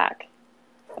did go back.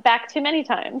 back too many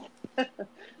times.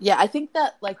 Yeah, I think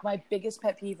that like my biggest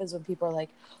pet peeve is when people are like,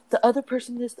 the other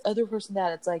person this, the other person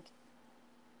that. It's like,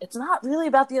 it's not really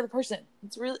about the other person.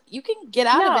 It's really, you can get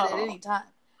out of it at any time.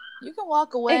 You can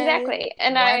walk away. Exactly.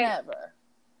 And whenever.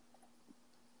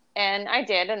 I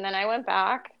did, and then I went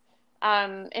back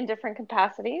in different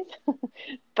capacities.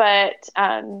 But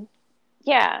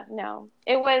yeah, no.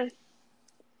 It was,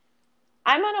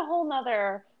 I'm on a whole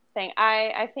nother thing.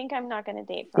 I think I'm not going to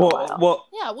date for a while. Well,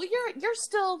 yeah. Well, you're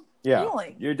still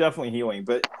healing. You're definitely healing.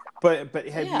 But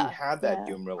have you had that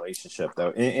doomed relationship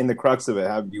though? In the crux of it,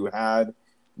 have you had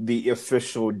the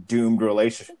official doomed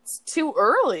relationship? It's too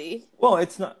early. Well,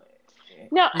 it's not.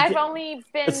 No, I've only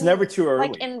been. It's never too early.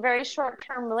 Like in very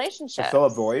short-term relationships. To fill a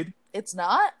void. It's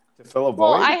not. To fill a void.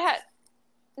 Well, I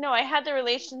had the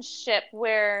relationship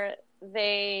where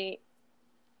they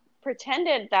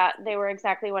pretended that they were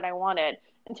exactly what I wanted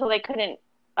until they couldn't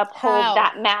uphold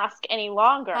that mask any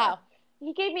longer. How?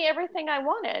 He gave me everything I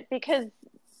wanted because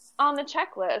on the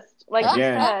checklist, like you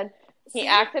said, he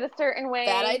acted a certain way.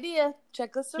 Bad idea.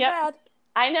 Checklists are bad.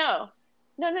 I know.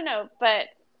 No. But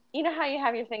you know how you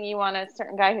have your thing, you want a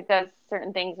certain guy who does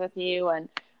certain things with you, and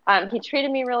he treated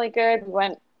me really good. We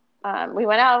went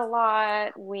out a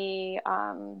lot. I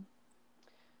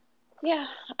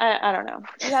don't know.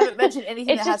 You haven't mentioned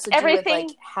anything that has to do with like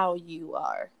how you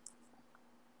are.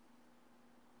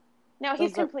 No,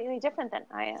 he's completely different than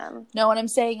I am. No, what I'm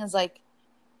saying is like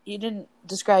you didn't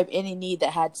describe any need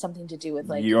that had something to do with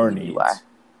like your who needs. You are.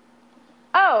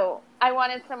 Oh, I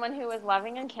wanted someone who was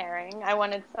loving and caring. I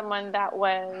wanted someone that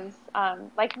was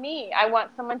like me. I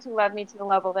want someone to love me to the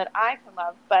level that I can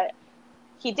love, but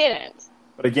he didn't.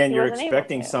 But again, you're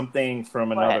expecting something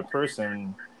from another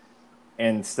person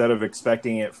instead of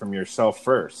expecting it from yourself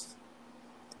first.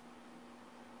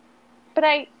 But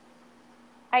I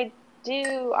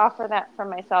do offer that from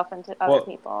myself and to other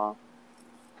people.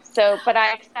 So, but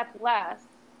I accept less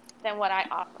than what I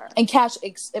offer. And Cash,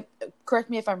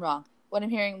 correct me if I'm wrong. What I'm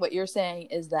hearing, what you're saying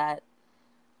is that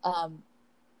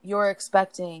you're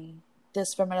expecting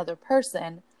this from another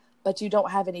person, but you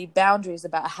don't have any boundaries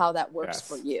about how that works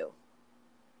for you.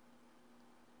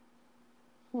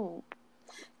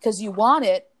 Because you want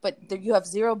it, but you have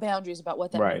zero boundaries about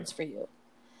what that means for you.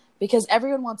 Because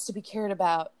everyone wants to be cared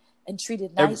about and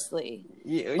treated nicely.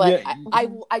 But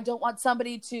I don't want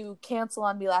somebody to cancel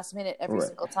on me last minute every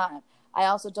single time. I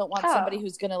also don't want somebody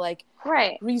who's going to like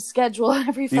reschedule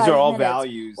every 5 minutes. These are all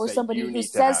values. Or somebody who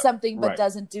says something but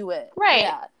doesn't do it. Right.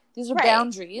 Yeah. These are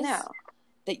boundaries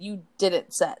that you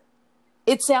didn't set.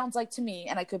 It sounds like to me,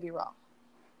 and I could be wrong.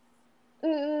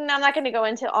 I'm not going to go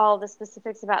into all the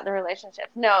specifics about the relationship.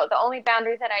 No, the only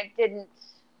boundary that I didn't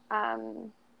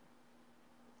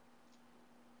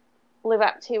live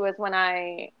up to was when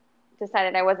I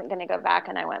decided I wasn't going to go back,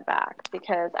 and I went back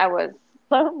because I was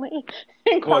lonely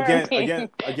in quarantine.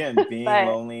 Again, being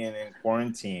lonely and in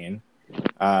quarantine,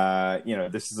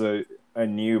 this is a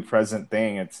new present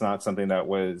thing. It's not something that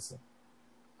was,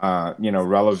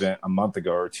 relevant a month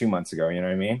ago or 2 months ago. You know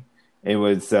what I mean? It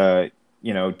was,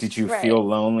 did you feel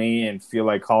lonely and feel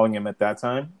like calling him at that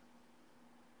time?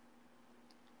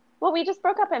 Well, we just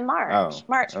broke up in March,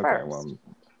 March 1st. Okay, well,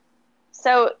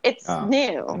 so it's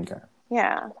new. Okay.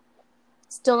 Yeah.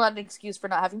 Still not an excuse for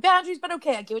not having boundaries, but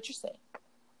okay, I get what you're saying.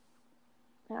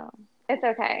 No, it's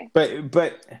okay.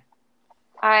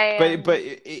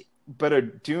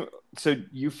 So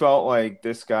you felt like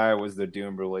this guy was the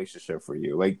doomed relationship for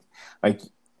you, like.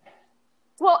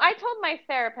 Well, I told my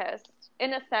therapist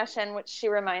in a session, which she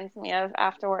reminds me of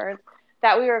afterwards,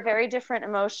 that we were very different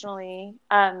emotionally,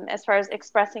 as far as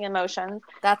expressing emotions.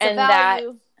 That's a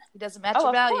value. He doesn't match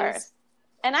your values. Of course.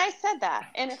 And I said that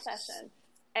in a session,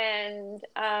 and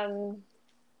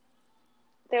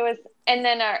there was, and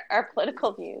then our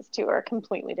political views too are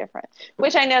completely different,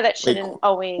 which I know that shouldn't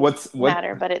always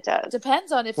matter, but it does.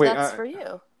 Depends on if that's for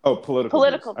you. Oh, political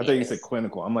views. I thought you said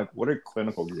clinical. I'm like, what are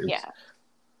clinical views? Yeah.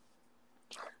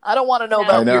 I don't want to know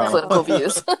about your clinical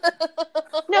views.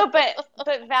 No, but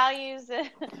values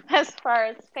as far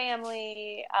as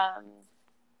family,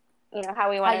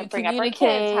 how we want to bring up our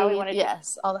kids, how we want to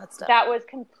all that stuff. That was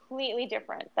completely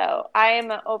different, though. I am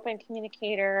an open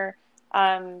communicator,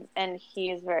 and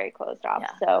he is very closed off.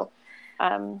 Yeah.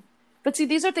 So, but see,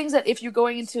 these are things that if you're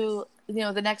going into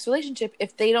the next relationship,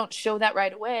 if they don't show that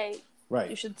right away,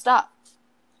 you should stop.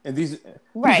 And these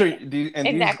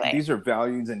are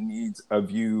values and needs of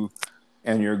you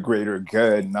and your greater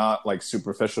good, not like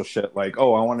superficial shit like,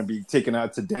 oh, I want to be taken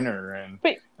out to dinner and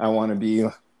I want to be.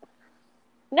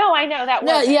 No, I know that.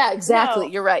 No, yeah, exactly.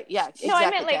 No. You're right. Yeah, exactly. No, I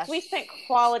meant like we spent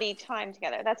quality time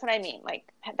together. That's what I mean. Like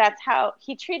that's how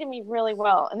he treated me really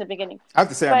well in the beginning. I have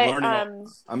to say, I'm learning.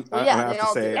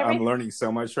 I'm learning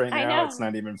so much right now. It's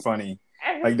not even funny.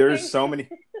 Like there's so many.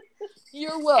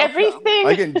 You're welcome. Everything.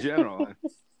 Like in general.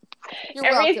 You're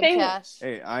welcome, Cash.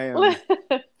 Hey, I am.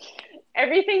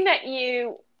 Everything that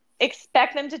you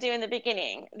expect them to do in the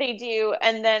beginning, they do,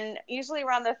 and then usually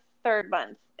around the third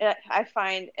month, I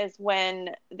find is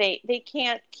when they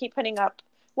can't keep putting up,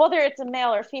 whether it's a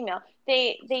male or female,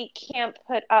 they can't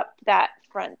put up that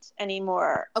front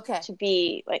anymore. Okay. To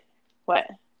be like, what?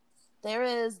 There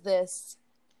is this,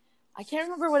 I can't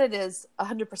remember what it is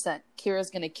 100%. Kira's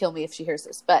going to kill me if she hears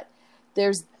this, but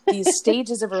there's these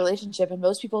stages of a relationship, and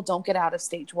most people don't get out of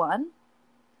stage 1.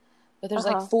 But there's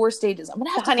like 4 stages. I'm going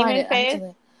to have to find it. Phase?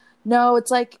 No, it's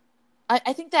like,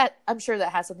 I think that, I'm sure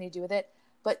that has something to do with it.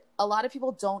 But a lot of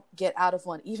people don't get out of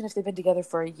one, even if they've been together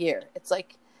for a year. It's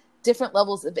like different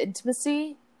levels of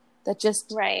intimacy that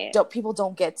just people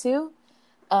don't get to.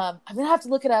 I'm going to have to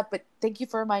look it up, but thank you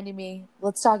for reminding me.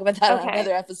 Let's talk about that on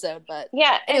another episode. But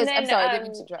yeah, anyways, I'm sorry, I didn't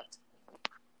mean to interrupt.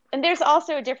 And there's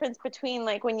also a difference between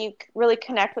like when you really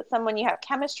connect with someone, you have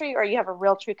chemistry, or you have a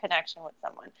real true connection with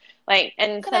someone. Like,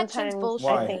 and sometimes bullshit.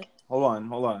 I think. Hold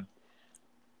on.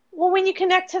 Well, when you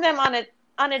connect to them on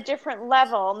a different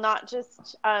level, not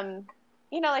just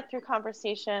like through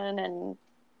conversation and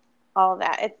all of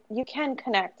that, you can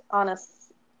connect on I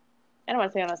don't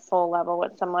want to say on a soul level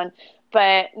with someone,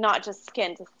 but not just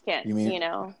skin to skin. You mean?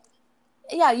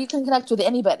 Yeah, you can connect with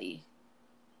anybody.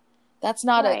 That's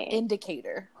not an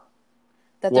indicator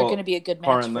that they're going to be a good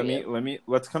match for you.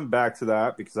 Let's come back to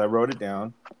that because I wrote it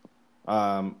down.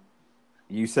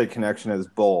 You said connection is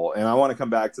bull, and I want to come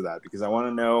back to that because I want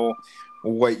to know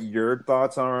what your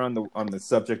thoughts are on the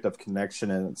subject of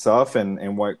connection in itself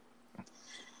and what.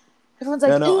 Everyone's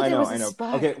like, I know.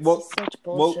 Spark. Okay, well, such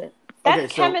bullshit.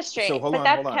 That's chemistry. So hold on.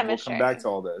 Chemistry. We'll come back to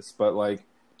all this, but like,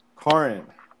 Karin,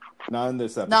 not in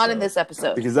this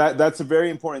episode. Because that's a very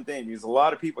important thing. Because a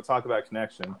lot of people talk about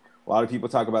connection. A lot of people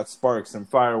talk about sparks and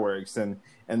fireworks and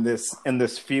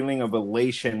this feeling of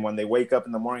elation when they wake up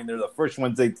in the morning. They're the first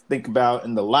ones they think about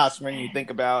and the last one you think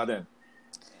about. And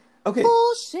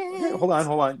bullshit. Okay, hold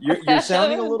on. You're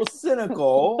sounding a little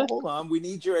cynical. Hold on. We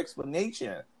need your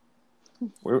explanation.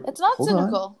 It's not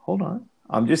cynical. Hold on.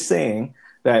 I'm just saying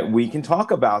that we can talk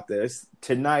about this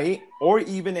tonight or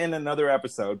even in another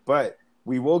episode, but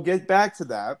we will get back to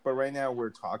that. But right now we're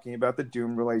talking about the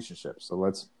doomed relationship. So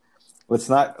let's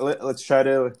try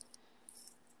to.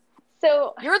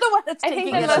 So you're the one that's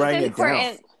taking it. The most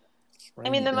important.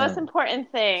 The most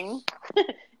important thing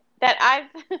that I've.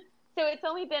 So it's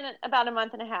only been about a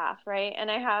month and a half, right?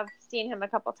 And I have seen him a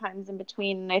couple times in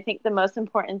between. And I think the most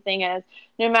important thing is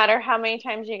no matter how many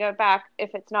times you go back,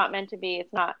 if it's not meant to be,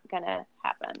 it's not going to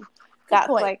happen. That's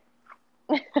like,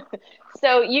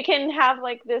 so you can have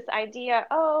like this idea,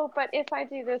 but if I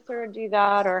do this or do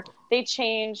that, or they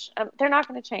change, they're not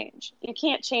going to change. You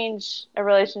can't change a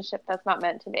relationship that's not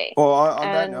meant to be. Well, on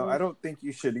that note, I don't think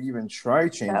you should even try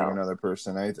changing another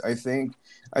person. I think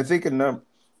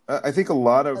a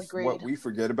lot of what we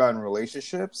forget about in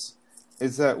relationships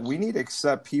is that we need to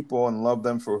accept people and love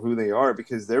them for who they are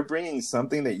because they're bringing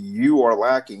something that you are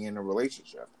lacking in a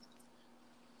relationship.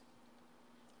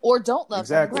 Or don't love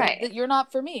them. Right. That you're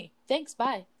not for me. Thanks,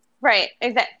 bye. Right,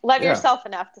 exactly. Love yourself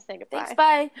enough to say goodbye. Thanks,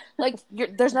 bye. Like,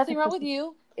 there's nothing wrong with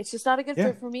you. It's just not a good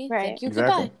fit for me. Right. Thank you,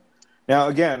 goodbye. Now,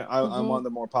 again, I'm on the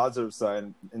more positive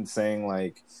side in saying,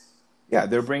 like, yeah,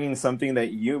 they're bringing something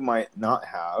that you might not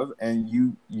have, and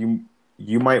you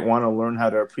might want to learn how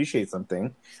to appreciate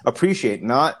something.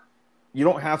 You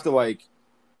don't have to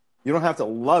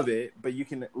love it, but you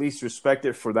can at least respect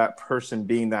it for that person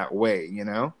being that way, you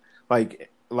know? Like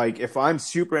if I'm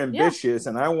super ambitious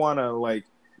and I want to like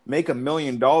make $1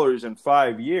 million in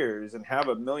 5 years and have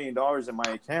 $1 million in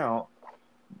my account,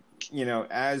 you know,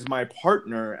 as my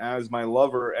partner, as my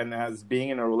lover, and as being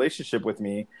in a relationship with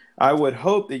me, I would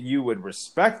hope that you would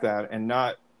respect that and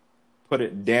not put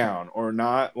it down or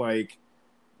not. Or I've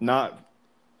never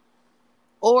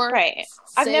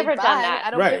done that. I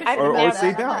don't or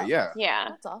say die. Yeah.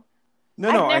 That's all.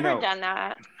 No, I've never done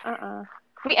that.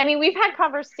 We've had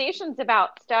conversations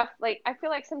about stuff. Like, I feel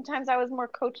like sometimes I was more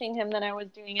coaching him than I was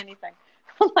doing anything.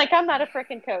 Like, I'm not a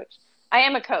freaking coach. I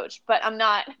am a coach, but I'm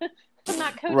not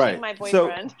coaching my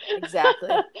boyfriend. So,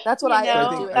 exactly. That's what I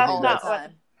am doing all the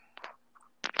time.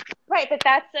 Right, but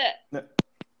that's it. No.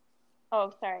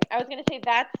 Oh, sorry. I was going to say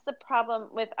that's the problem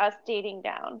with us dating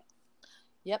down.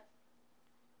 Yep.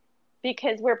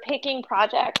 Because we're picking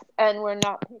projects and we're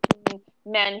not picking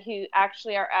men who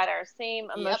actually are at our same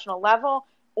emotional level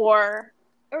or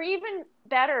even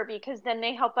better, because then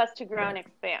they help us to grow and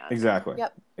expand. Exactly.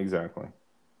 Yep. Exactly.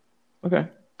 Okay.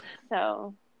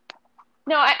 So,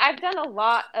 no, I've done a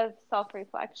lot of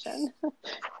self-reflection.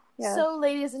 Yeah. So,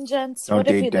 ladies and gents, what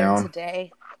have we learned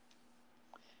today?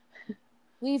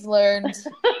 We've learned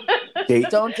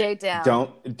don't date down.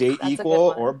 Don't date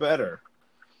equal or better.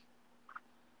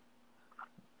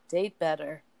 Date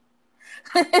better.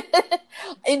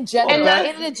 in general,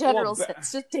 in a general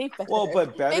sense, just date better. Well,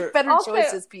 but better, make better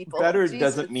choices, people. Better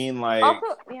doesn't mean like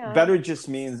better. Just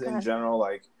means in general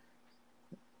like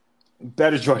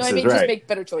better choices. No, I mean, right? Just make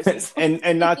better choices,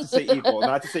 and not to say equal,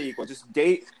 not to say equal. Just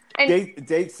date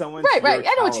someone. Right. I know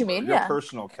caliber, what you mean. Your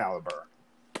personal caliber.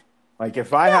 Like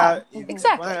if I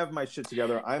have my shit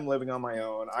together, I'm living on my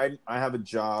own. I have a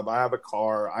job. I have a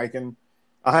car.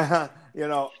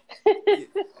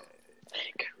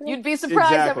 You'd be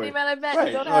surprised how many men I've met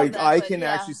who don't have that. I can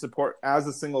actually support as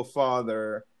a single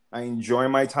father. I enjoy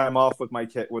my time off with my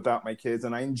kid without my kids,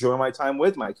 and I enjoy my time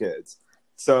with my kids.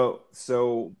 So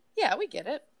yeah, we get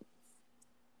it.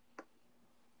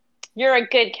 You're a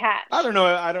good catch. I don't know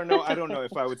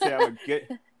if I would say I'm a good.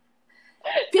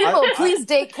 People, please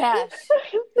date Cash.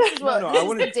 I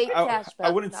wouldn't date Cash. I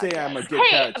wouldn't say I'm a good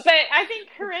catch. But I think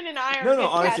Corinne and I are. No,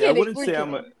 honestly, I wouldn't say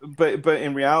I'm a. But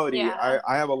in reality, I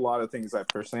have a lot of things I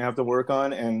personally have to work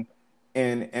on,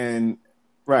 and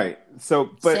right.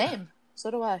 So, but same. So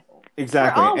do I.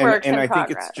 Exactly, and I think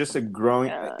it's just a growing.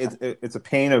 Yeah. It's a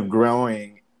pain of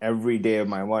growing every day of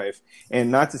my life,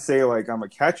 and not to say like I'm a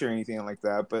catch or anything like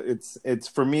that, but it's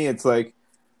for me. It's like,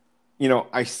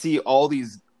 I see all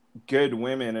these good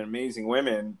women and amazing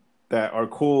women that are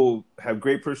cool, have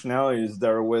great personalities that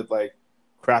are with like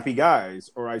crappy guys,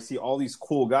 or I see all these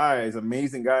cool guys,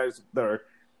 amazing guys that are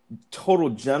total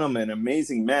gentlemen,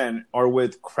 amazing men are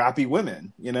with crappy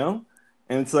women, and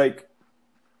it's like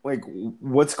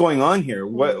what's going on here?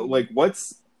 What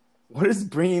is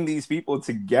bringing these people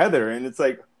together? And it's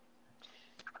like,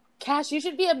 Cash, you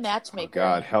should be a matchmaker. Oh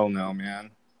God, hell no,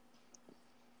 man.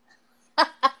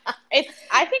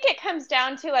 I think it comes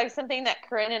down to like something that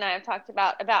Corinne and I have talked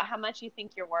about how much you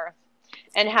think you're worth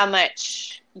and how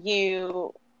much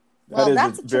you. Well,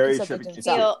 that's a very tricky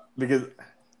because.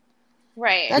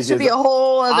 Right. That should be a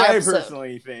whole other episode. I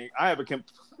personally think I have a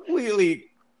completely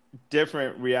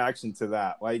different reaction to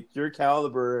that. Like your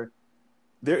caliber,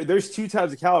 there's two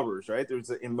types of calibers, right? There's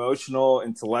the emotional,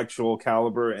 intellectual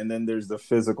caliber, and then there's the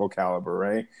physical caliber,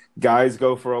 right? Guys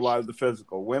go for a lot of the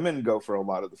physical, women go for a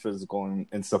lot of the physical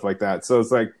and stuff like that. So it's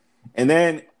like, and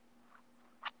then,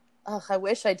 I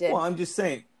wish I did. Well, I'm just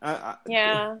saying.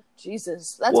 Yeah,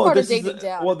 Jesus, that's part of dating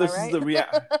down. Well, this is the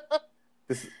reality.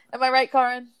 Am I right,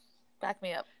 Karin? Back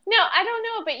me up. No, I don't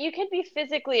know, but you could be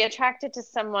physically attracted to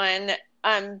someone,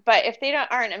 but if they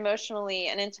aren't emotionally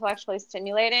and intellectually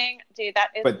stimulating, dude, that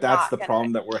is. But that's the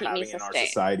problem that we're having in our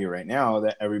society right now,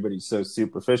 that everybody's so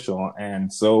superficial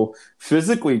and so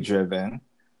physically driven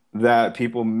that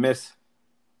people miss.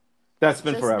 That's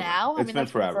been forever. Now? It's been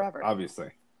forever,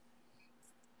 obviously.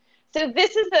 So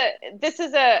this is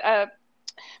a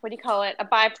what do you call it? A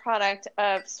byproduct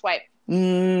of swiping.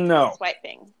 No.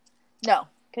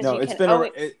 No, it's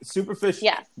been superficial.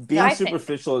 Yes. Being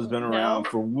superficial has been around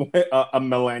for a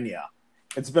millennia.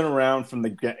 It's been around from the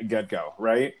get-go,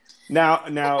 right? Now,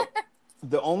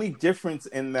 the only difference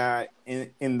in that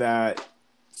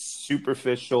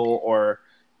superficial or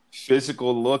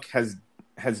physical look has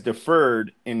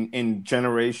differed in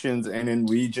generations and in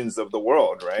regions of the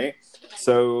world, right?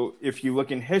 So if you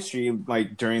look in history,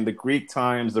 like during the Greek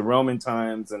times, the Roman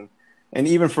times, and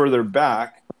even further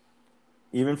back,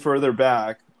 like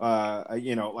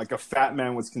a fat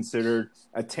man was considered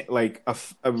a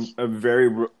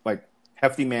very like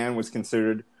hefty man was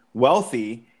considered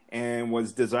wealthy and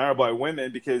was desirable by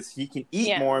women because he can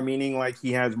eat more, meaning like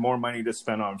he has more money to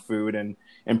spend on food and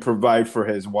provide for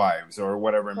his wives or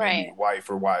whatever, maybe wife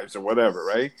or wives or whatever,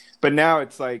 right? But now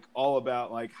it's like all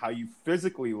about like how you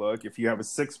physically look, if you have a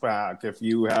six pack, if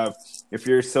you're a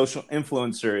social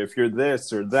influencer, if you're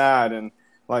this or that, and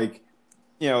like,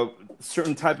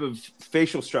 certain type of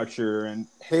facial structure and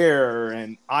hair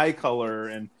and eye color,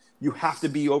 and you have to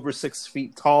be over 6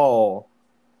 feet tall.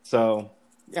 So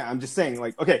yeah, I'm just saying,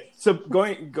 like, okay, so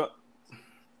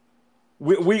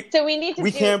we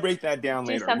can break that down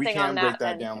later. We can break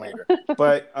that down later.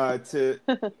 But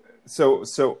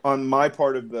so on my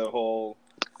part of the whole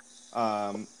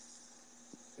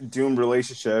doomed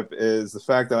relationship is the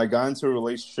fact that I got into a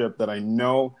relationship that I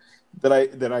know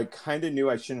that I kind of knew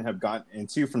I shouldn't have gotten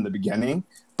into from the beginning,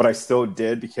 but I still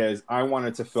did because I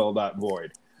wanted to fill that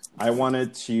void. I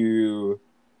wanted to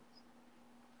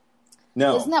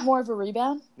No. Isn't that more of a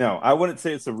rebound? No, I wouldn't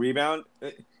say it's a rebound.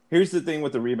 Here's the thing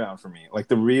with the rebound for me. Like,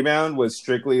 the rebound was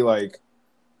strictly like,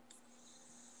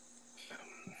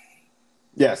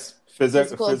 yes,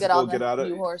 physical get out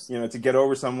of, to get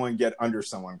over someone, get under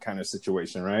someone kind of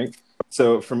situation, right?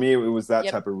 So for me, it was that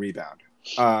type of rebound.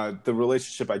 The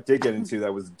relationship I did get into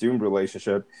that was a doomed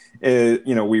relationship.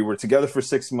 We were together for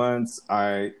 6 months.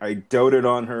 I doted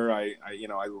on her. I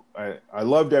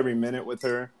loved every minute with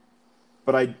her.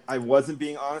 But I wasn't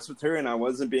being honest with her, and I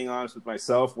wasn't being honest with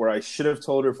myself, where I should have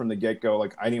told her from the get-go,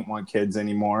 like, I didn't want kids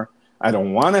anymore. I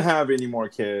don't want to have any more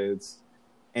kids.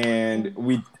 And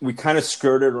we kind of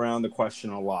skirted around the question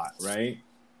a lot, right?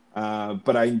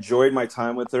 But I enjoyed my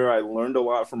time with her. I learned a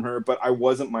lot from her, but I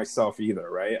wasn't myself either,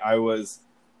 right? I was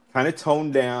kind of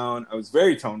toned down. I was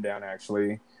very toned down,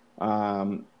 actually.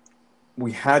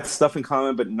 We had stuff in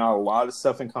common, but not a lot of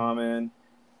stuff in common.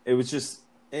 It was just...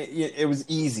 It was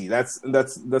easy. That's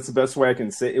the best way I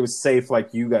can say it. It was safe,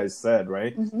 like you guys said,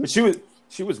 right? Mm-hmm. But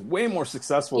she was way more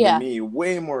successful than me,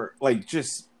 way more like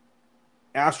just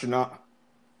astronaut.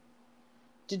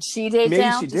 Did she date maybe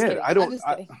down? She did. I don't.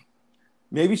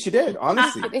 Maybe she did.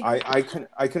 Honestly, I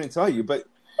couldn't tell you, but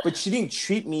she didn't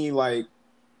treat me like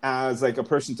as like a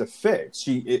person to fix.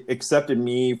 She accepted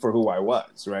me for who I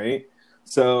was, right?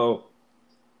 So,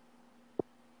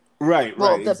 right,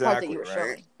 the exactly, part that you were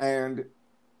showing. And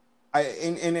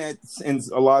in a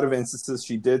lot of instances,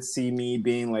 she did see me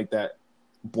being like that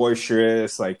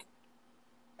boisterous, like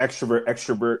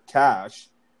extrovert Cash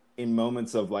in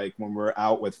moments of like when we're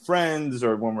out with friends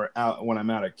or when I'm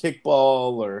out at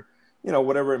kickball or,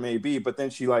 whatever it may be. But then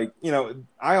she like,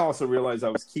 I also realized I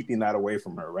was keeping that away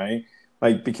from her, right?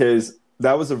 Like, because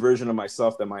that was a version of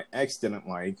myself that my ex didn't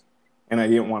like, and I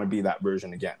didn't want to be that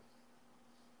version again.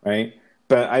 Right.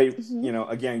 But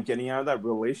again, getting out of that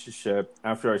relationship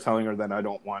after telling her that I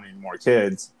don't want any more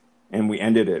kids, and we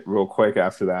ended it real quick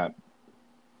after that,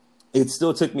 it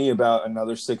still took me about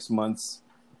another 6 months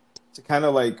to kind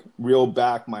of like reel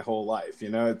back my whole life.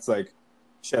 It's like,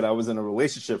 shit, I was in a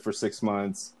relationship for 6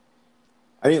 months.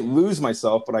 I didn't lose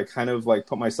myself, but I kind of like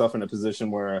put myself in a position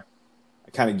where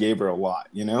I kind of gave her a lot,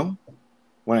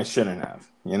 when I shouldn't have,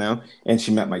 and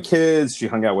she met my kids. She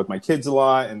hung out with my kids a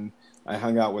lot, and I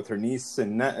hung out with her niece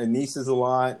and nieces a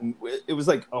lot. And it was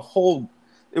like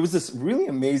it was this really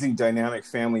amazing dynamic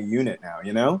family unit now,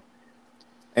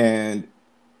 and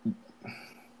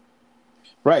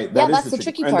right. That's the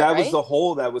tricky part, and that right? was the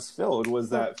hole that was filled, was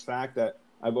that fact that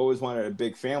I've always wanted a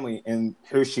big family. And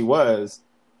here she was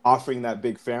offering that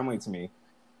big family to me.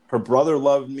 Her brother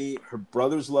loved me. Her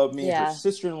brothers loved me. Her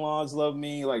sister-in-laws loved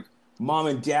me. Like, mom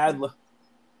and dad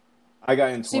I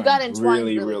got entwined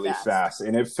really fast.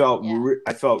 And it felt,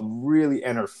 I felt really,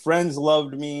 and her friends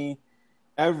loved me,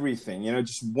 everything,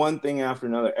 just one thing after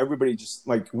another. Everybody just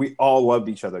like, we all loved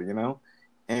each other,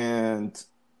 and,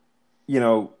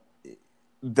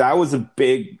 that was a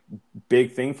big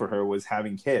thing for her, was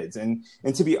having kids. And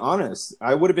to be honest,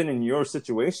 I would have been in your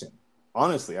situation.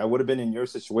 Honestly, I would have been in your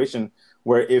situation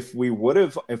where if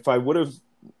I would have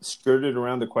skirted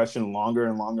around the question longer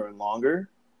and longer and longer,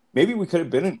 maybe we could have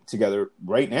been together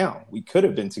right now. We could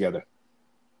have been together.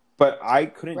 But I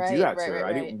couldn't do that to her.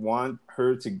 I didn't want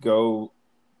her to go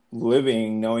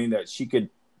living knowing that she could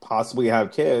possibly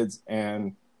have kids,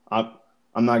 and I'm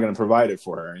not going to provide it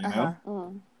for her, know?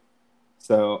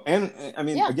 So, and I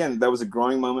mean, again, that was a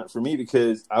growing moment for me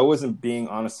because I wasn't being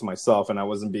honest to myself, and I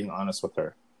wasn't being honest with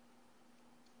her.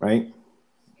 Right?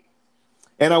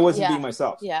 And I wasn't being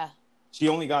myself. Yeah. She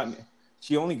only got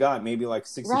maybe like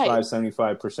 65,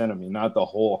 75% of me, not the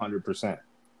whole 100%.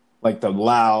 Like the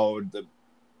loud, the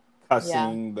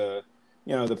cussing,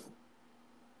 Yeah,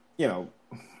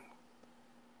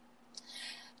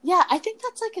 I think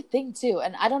that's like a thing too.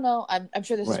 And I don't know, I'm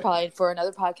sure this is probably for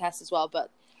another podcast as well, but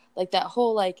like that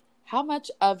whole, like, how much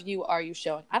of you are you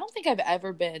showing? I don't think I've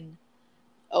ever been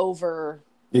over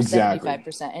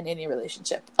 75% in any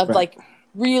relationship of like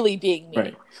really being me.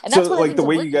 Right. And that's so like the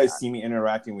way you guys see me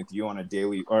interacting with you on a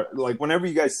daily, or like whenever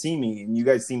you guys see me and you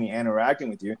guys see me interacting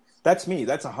with you, that's me.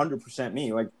 That's 100%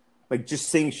 me. Like just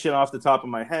saying shit off the top of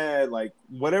my head, like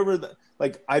whatever.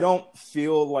 Like I don't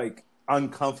feel like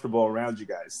uncomfortable around you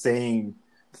guys saying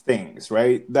things.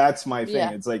 Right. That's my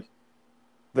thing. It's like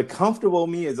the comfortable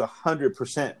me is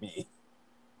 100% me.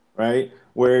 Right.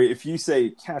 Where if you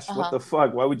say, Cash, what the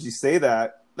fuck? Why would you say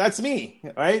that? That's me.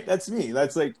 Right. That's me.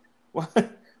 That's like,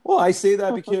 well, I say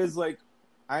that because like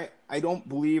I don't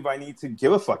believe I need to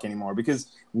give a fuck anymore, because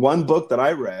one book that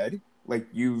I read, like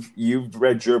you've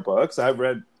read your books, I've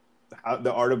read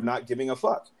The Art of Not Giving a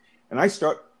Fuck, and love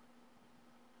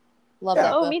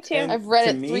that book. Me too. I've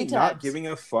read it 3 times. Not giving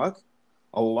a fuck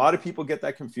A lot of people get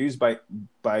that confused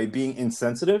by being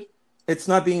insensitive. It's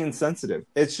not being insensitive.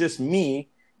 It's just me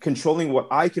controlling what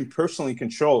I can personally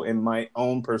control in my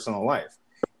own personal life.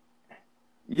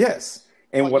 Yes.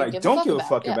 And what I don't give a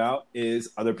fuck about is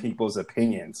other people's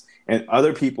opinions and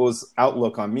other people's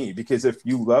outlook on me. Because if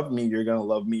you love me, you're going to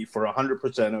love me for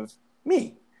 100% of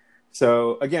me.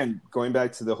 So again, going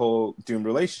back to the whole doomed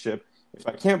relationship, if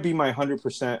I can't be my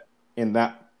 100% in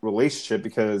that relationship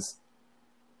because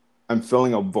I'm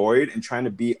filling a void and trying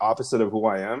to be opposite of who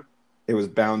I am, it was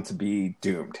bound to be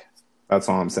doomed. That's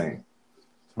all I'm saying.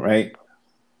 Right?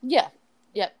 Yeah.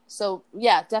 Yeah. So,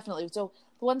 yeah, definitely. So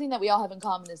the one thing that we all have in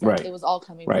common is that it was all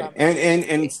coming from...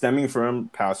 And stemming from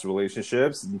past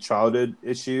relationships and childhood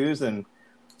issues and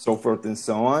so forth and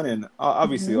so on. And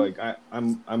obviously, like,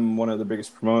 I'm one of the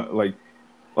biggest promoters.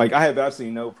 Like, I have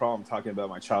absolutely no problem talking about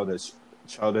my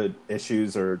childhood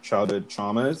issues or childhood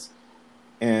traumas.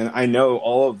 And I know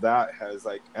all of that has,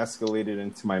 like, escalated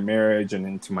into my marriage and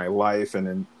into my life. And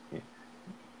then,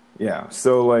 yeah.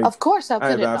 So, like, of course, I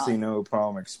have absolutely no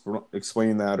problem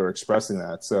explaining that or expressing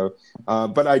that. So,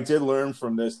 but I did learn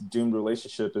from this doomed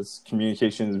relationship is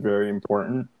communication is very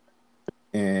important.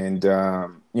 And,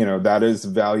 you know, that is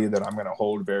value that I'm going to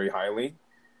hold very highly.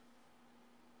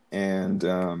 And,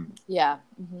 you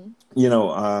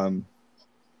know,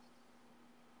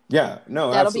 yeah,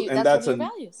 no, absolutely.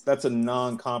 That's a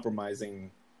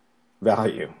non-compromising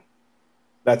value.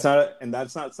 That's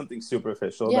not something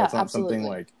superficial. Yeah, that's not something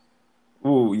like,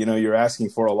 ooh, you know, you're asking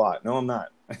for a lot. No, I'm not.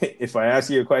 If I ask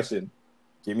you a question,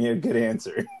 give me a good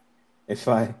answer. If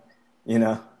I, you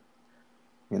know,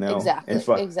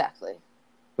 exactly.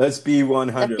 Let's be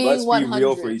 100. Let's be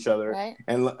real for each other, right?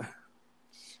 And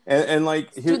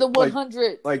like do the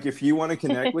 100. Like if you want to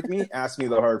connect with me, ask me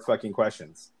the hard fucking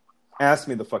questions. Ask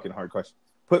me the fucking hard question.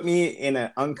 Put me in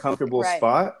an uncomfortable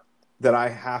spot that I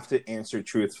have to answer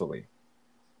truthfully.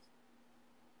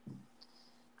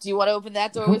 Do you want to open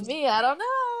that door with me? I don't know.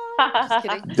 Just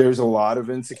kidding. There's a lot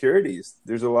of insecurities.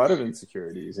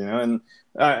 You know,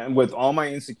 and with all my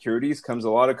insecurities comes a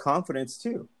lot of confidence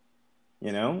too.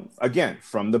 You know, again,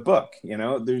 from the book. You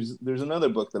know, there's another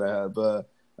book that I have.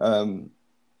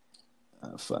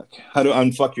 How to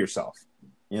Unfuck Yourself.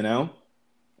 You know.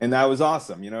 And that was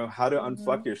awesome. You know, how to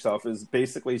unfuck yourself is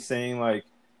basically saying, like,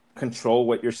 control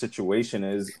what your situation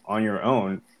is on your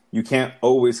own. You can't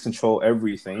always control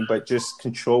everything, but just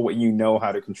control what you know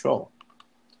how to control.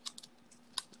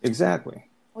 Exactly.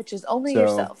 Which is only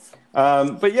yourself.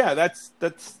 But yeah, that's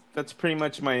pretty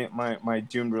much my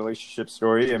doomed relationship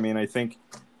story. I mean, I think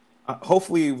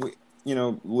hopefully, you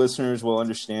know, listeners will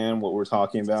understand what we're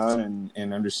talking about and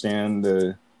understand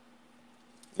the,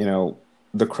 you know,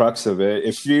 the crux of it.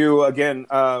 If you, again,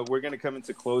 we're going to come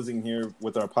into closing here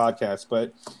with our podcast,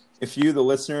 but if you, the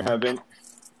listener, haven't,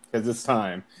 because it's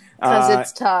time. Because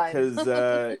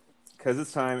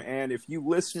it's time. And if you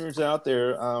listeners out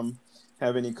there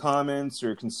have any comments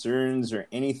or concerns or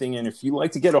anything, and if you'd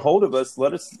like to get a hold of us,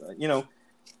 let us, you know,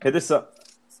 hit us up.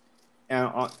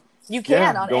 And you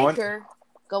can on Anchor.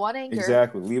 Go on Anchor.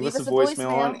 Exactly. Leave us a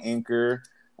voicemail on Anchor.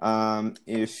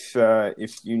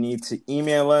 If you need to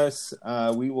email us,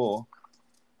 we will.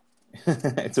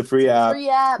 It's a free app.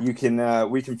 You can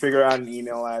we can figure out an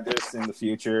email address in the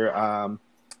future.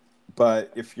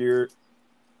 But if you're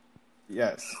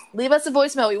leave us a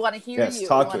voicemail. We want to hear you.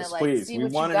 Talk to us, please. We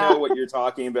want to know what you're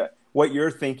talking about, what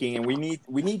you're thinking, and we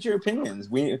need your opinions.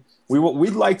 We'd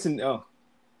like to know.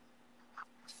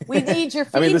 We need your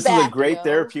feedback. I mean, this is a great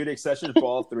therapeutic session for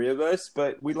all three of us,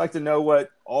 but we'd like to know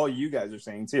what all you guys are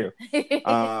saying too.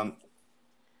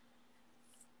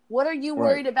 What are you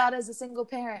worried about as a single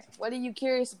parent? What are you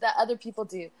curious that other people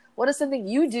do? What is something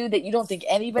you do that you don't think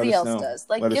anybody else does?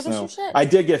 Like, give us your shit. I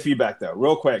did get feedback though,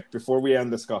 real quick before we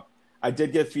end this call. I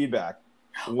did get feedback.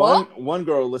 One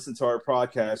girl listened to our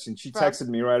podcast and she texted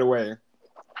me right away,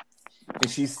 and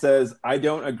she says, "I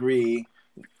don't agree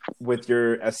with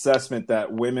your assessment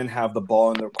that women have the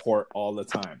ball in their court all the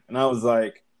time." And I was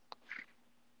like,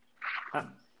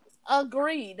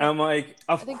 agreed. I'm like,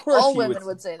 I think all women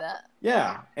would say that.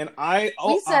 Yeah. And I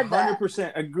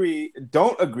 100% agree.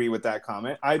 Don't agree with that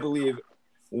comment. I believe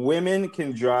women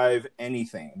can drive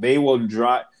anything. They will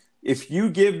drive. If you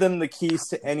give them the keys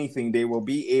to anything, they will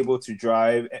be able to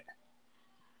drive.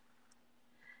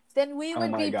 Then we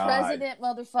would be president,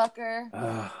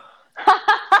 motherfucker.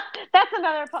 That's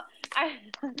another.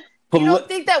 You don't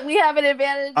think that we have an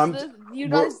advantage? You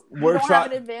guys don't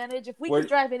have an advantage. If we could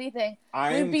drive anything,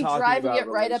 we'd be driving it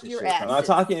right up your ass. I'm not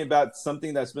talking about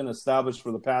something that's been established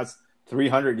for the past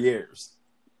 300 years.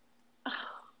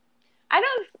 I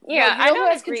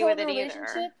don't agree with it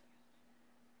either.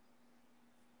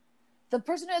 The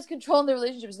person who has control in the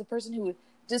relationship is the person who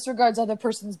disregards other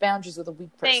person's boundaries with a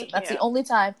weak person. That's the only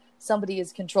time somebody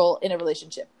is control in a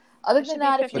relationship. Other than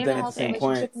that, if you're in a healthy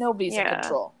relationship, nobody's in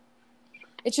control.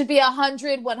 It should be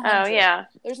 100, 100. Oh, yeah.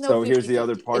 There's no So here's the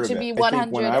other part of it. It should be 100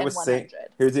 and 100.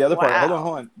 Here's the other part.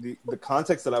 Hold on. The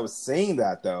context that I was saying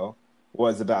that, though,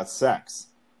 was about sex.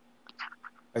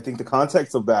 I think the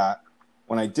context of that,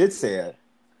 when I did say it,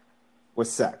 was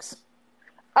sex.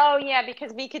 Oh, yeah,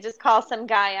 because we could just call some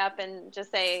guy up and just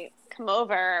say, come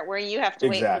over, where you have to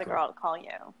wait for the girl to call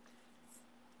you.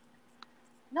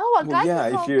 No, a guy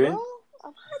can call a girl?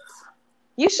 What?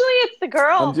 Usually it's the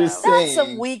girl. I'm just saying. That's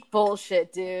some weak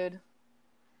bullshit, dude.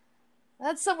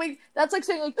 That's like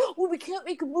saying, like, oh, we can't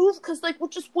make a move because, like, we're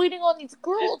just waiting on these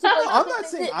girls. I'm not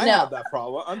saying I have that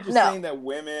problem. I'm just saying that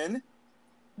women...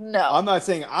 No. I'm not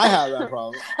saying I have that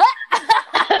problem.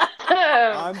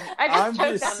 I'm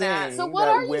just saying. So what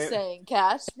are you saying,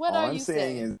 Cash? What are you saying? All I'm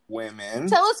saying is women...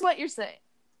 Tell us what you're saying.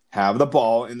 ...have the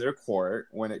ball in their court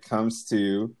when it comes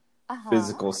to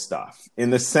physical stuff.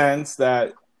 In the sense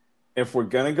that if we're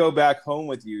going to go back home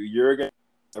with you, you're going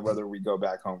to whether we go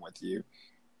back home with you.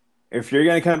 If you're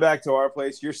going to come back to our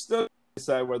place, you're still going to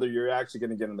decide whether you're actually going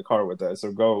to get in the car with us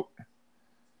or go.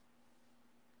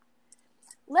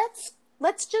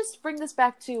 Let's just bring this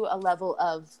back to a level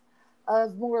of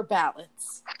more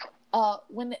balance.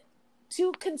 When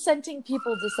two consenting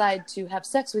people decide to have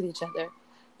sex with each other,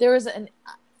 there is an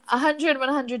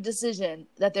 100 decision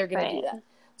that they're going to do that.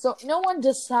 So no one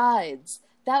decides.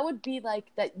 That would be like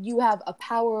that you have a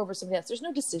power over somebody else. There's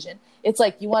no decision. It's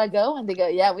like, you want to go? And they go,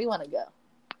 yeah, we want to go.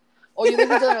 Or you look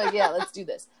at each other like, yeah, let's do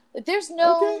this. Like, there's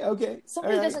no... Okay.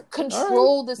 Somebody doesn't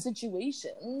control the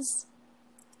situations.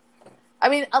 I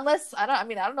mean, unless... I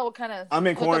don't know what kind of... I'm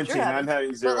in quarantine. I'm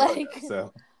having zero.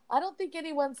 So I don't think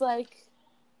anyone's like...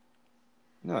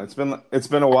 No, it's been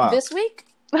a while. This week?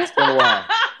 It's been a while.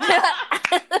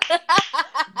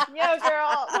 Yo,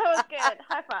 girl. That was good.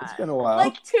 High five. It's been a while.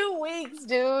 Like 2 weeks,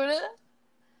 dude.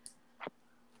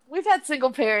 We've had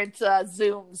single parent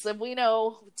Zooms, and we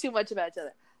know too much about each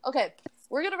other. Okay,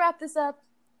 we're going to wrap this up.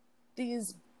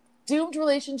 These doomed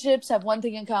relationships have one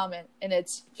thing in common, and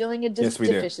it's feeling a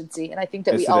deficiency. And I think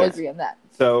that we all agree on that.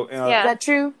 So, Is that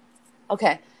true?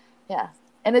 Okay. Yeah.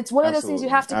 And it's one of those things you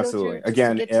have to go through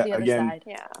again, to get to the other side.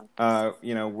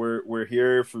 Yeah. We're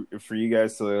here for you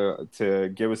guys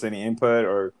to give us any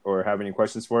input or have any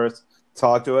questions for us.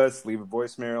 Talk to us. Leave a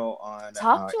voicemail on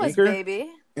Talk to Anchor, us, baby.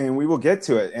 And we will get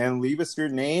to it. And leave us your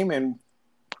name, and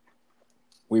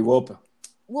we will...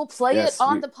 We'll play it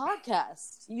on the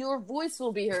podcast. Your voice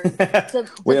will be heard.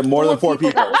 We have more than 4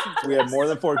 people. We have more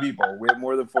than 4 people.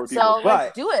 So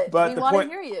let's do it. We want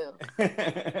to hear you.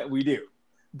 We do.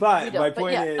 But my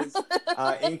point is,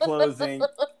 in closing,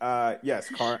 yes,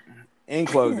 in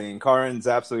closing, Karen's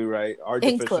absolutely right.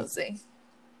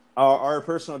 Our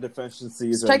personal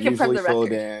deficiencies are usually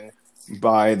filled in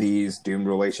by these doomed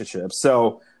relationships.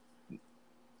 So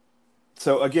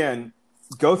again,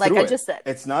 go through it. Like I just said,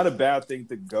 it's not a bad thing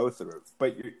to go through,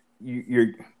 but you're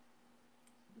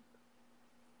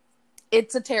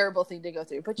it's a terrible thing to go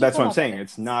through. But that's what I'm saying.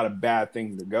 It's not a bad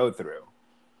thing to go through,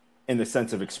 in the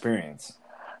sense of experience.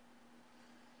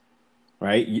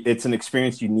 Right? It's an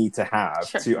experience you need to have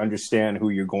to understand who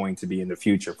you're going to be in the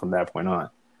future from that point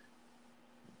on.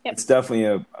 Yep. It's definitely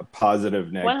a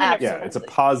positive negative. Yeah, it's a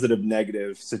positive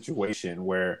negative situation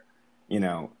where,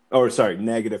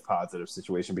 negative positive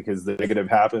situation, because the negative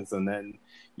happens and then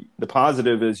the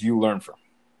positive is you learn from.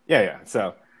 Yeah.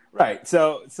 So, right.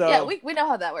 So yeah, we know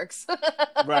how that works.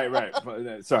 Right.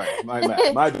 Sorry, my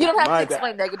bad. You don't have to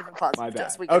explain negative and positive. My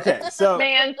bad. Okay, so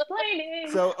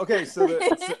mansplaining. So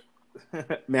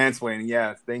mansplaining.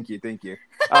 Yeah, thank you.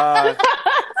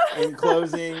 In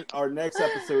closing, our next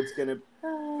episode's gonna.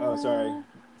 Oh, sorry.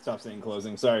 Stop saying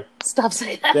closing. Sorry. Stop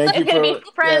saying that. Thank you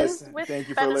for friends. Thank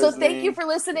you for listening. So thank you for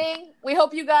listening. We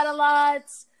hope you got a lot.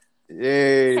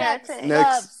 Yay!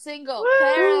 Next single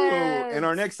parents. And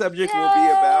our next subject will be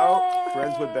about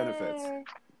friends with benefits.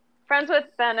 Friends with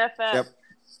benefits. Yep.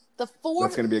 That's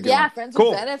going to be a good one. Friends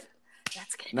with benefits.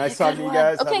 That's nice talking to you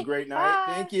guys. Okay. Have a great night.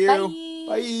 Thank you.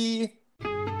 Bye. Bye.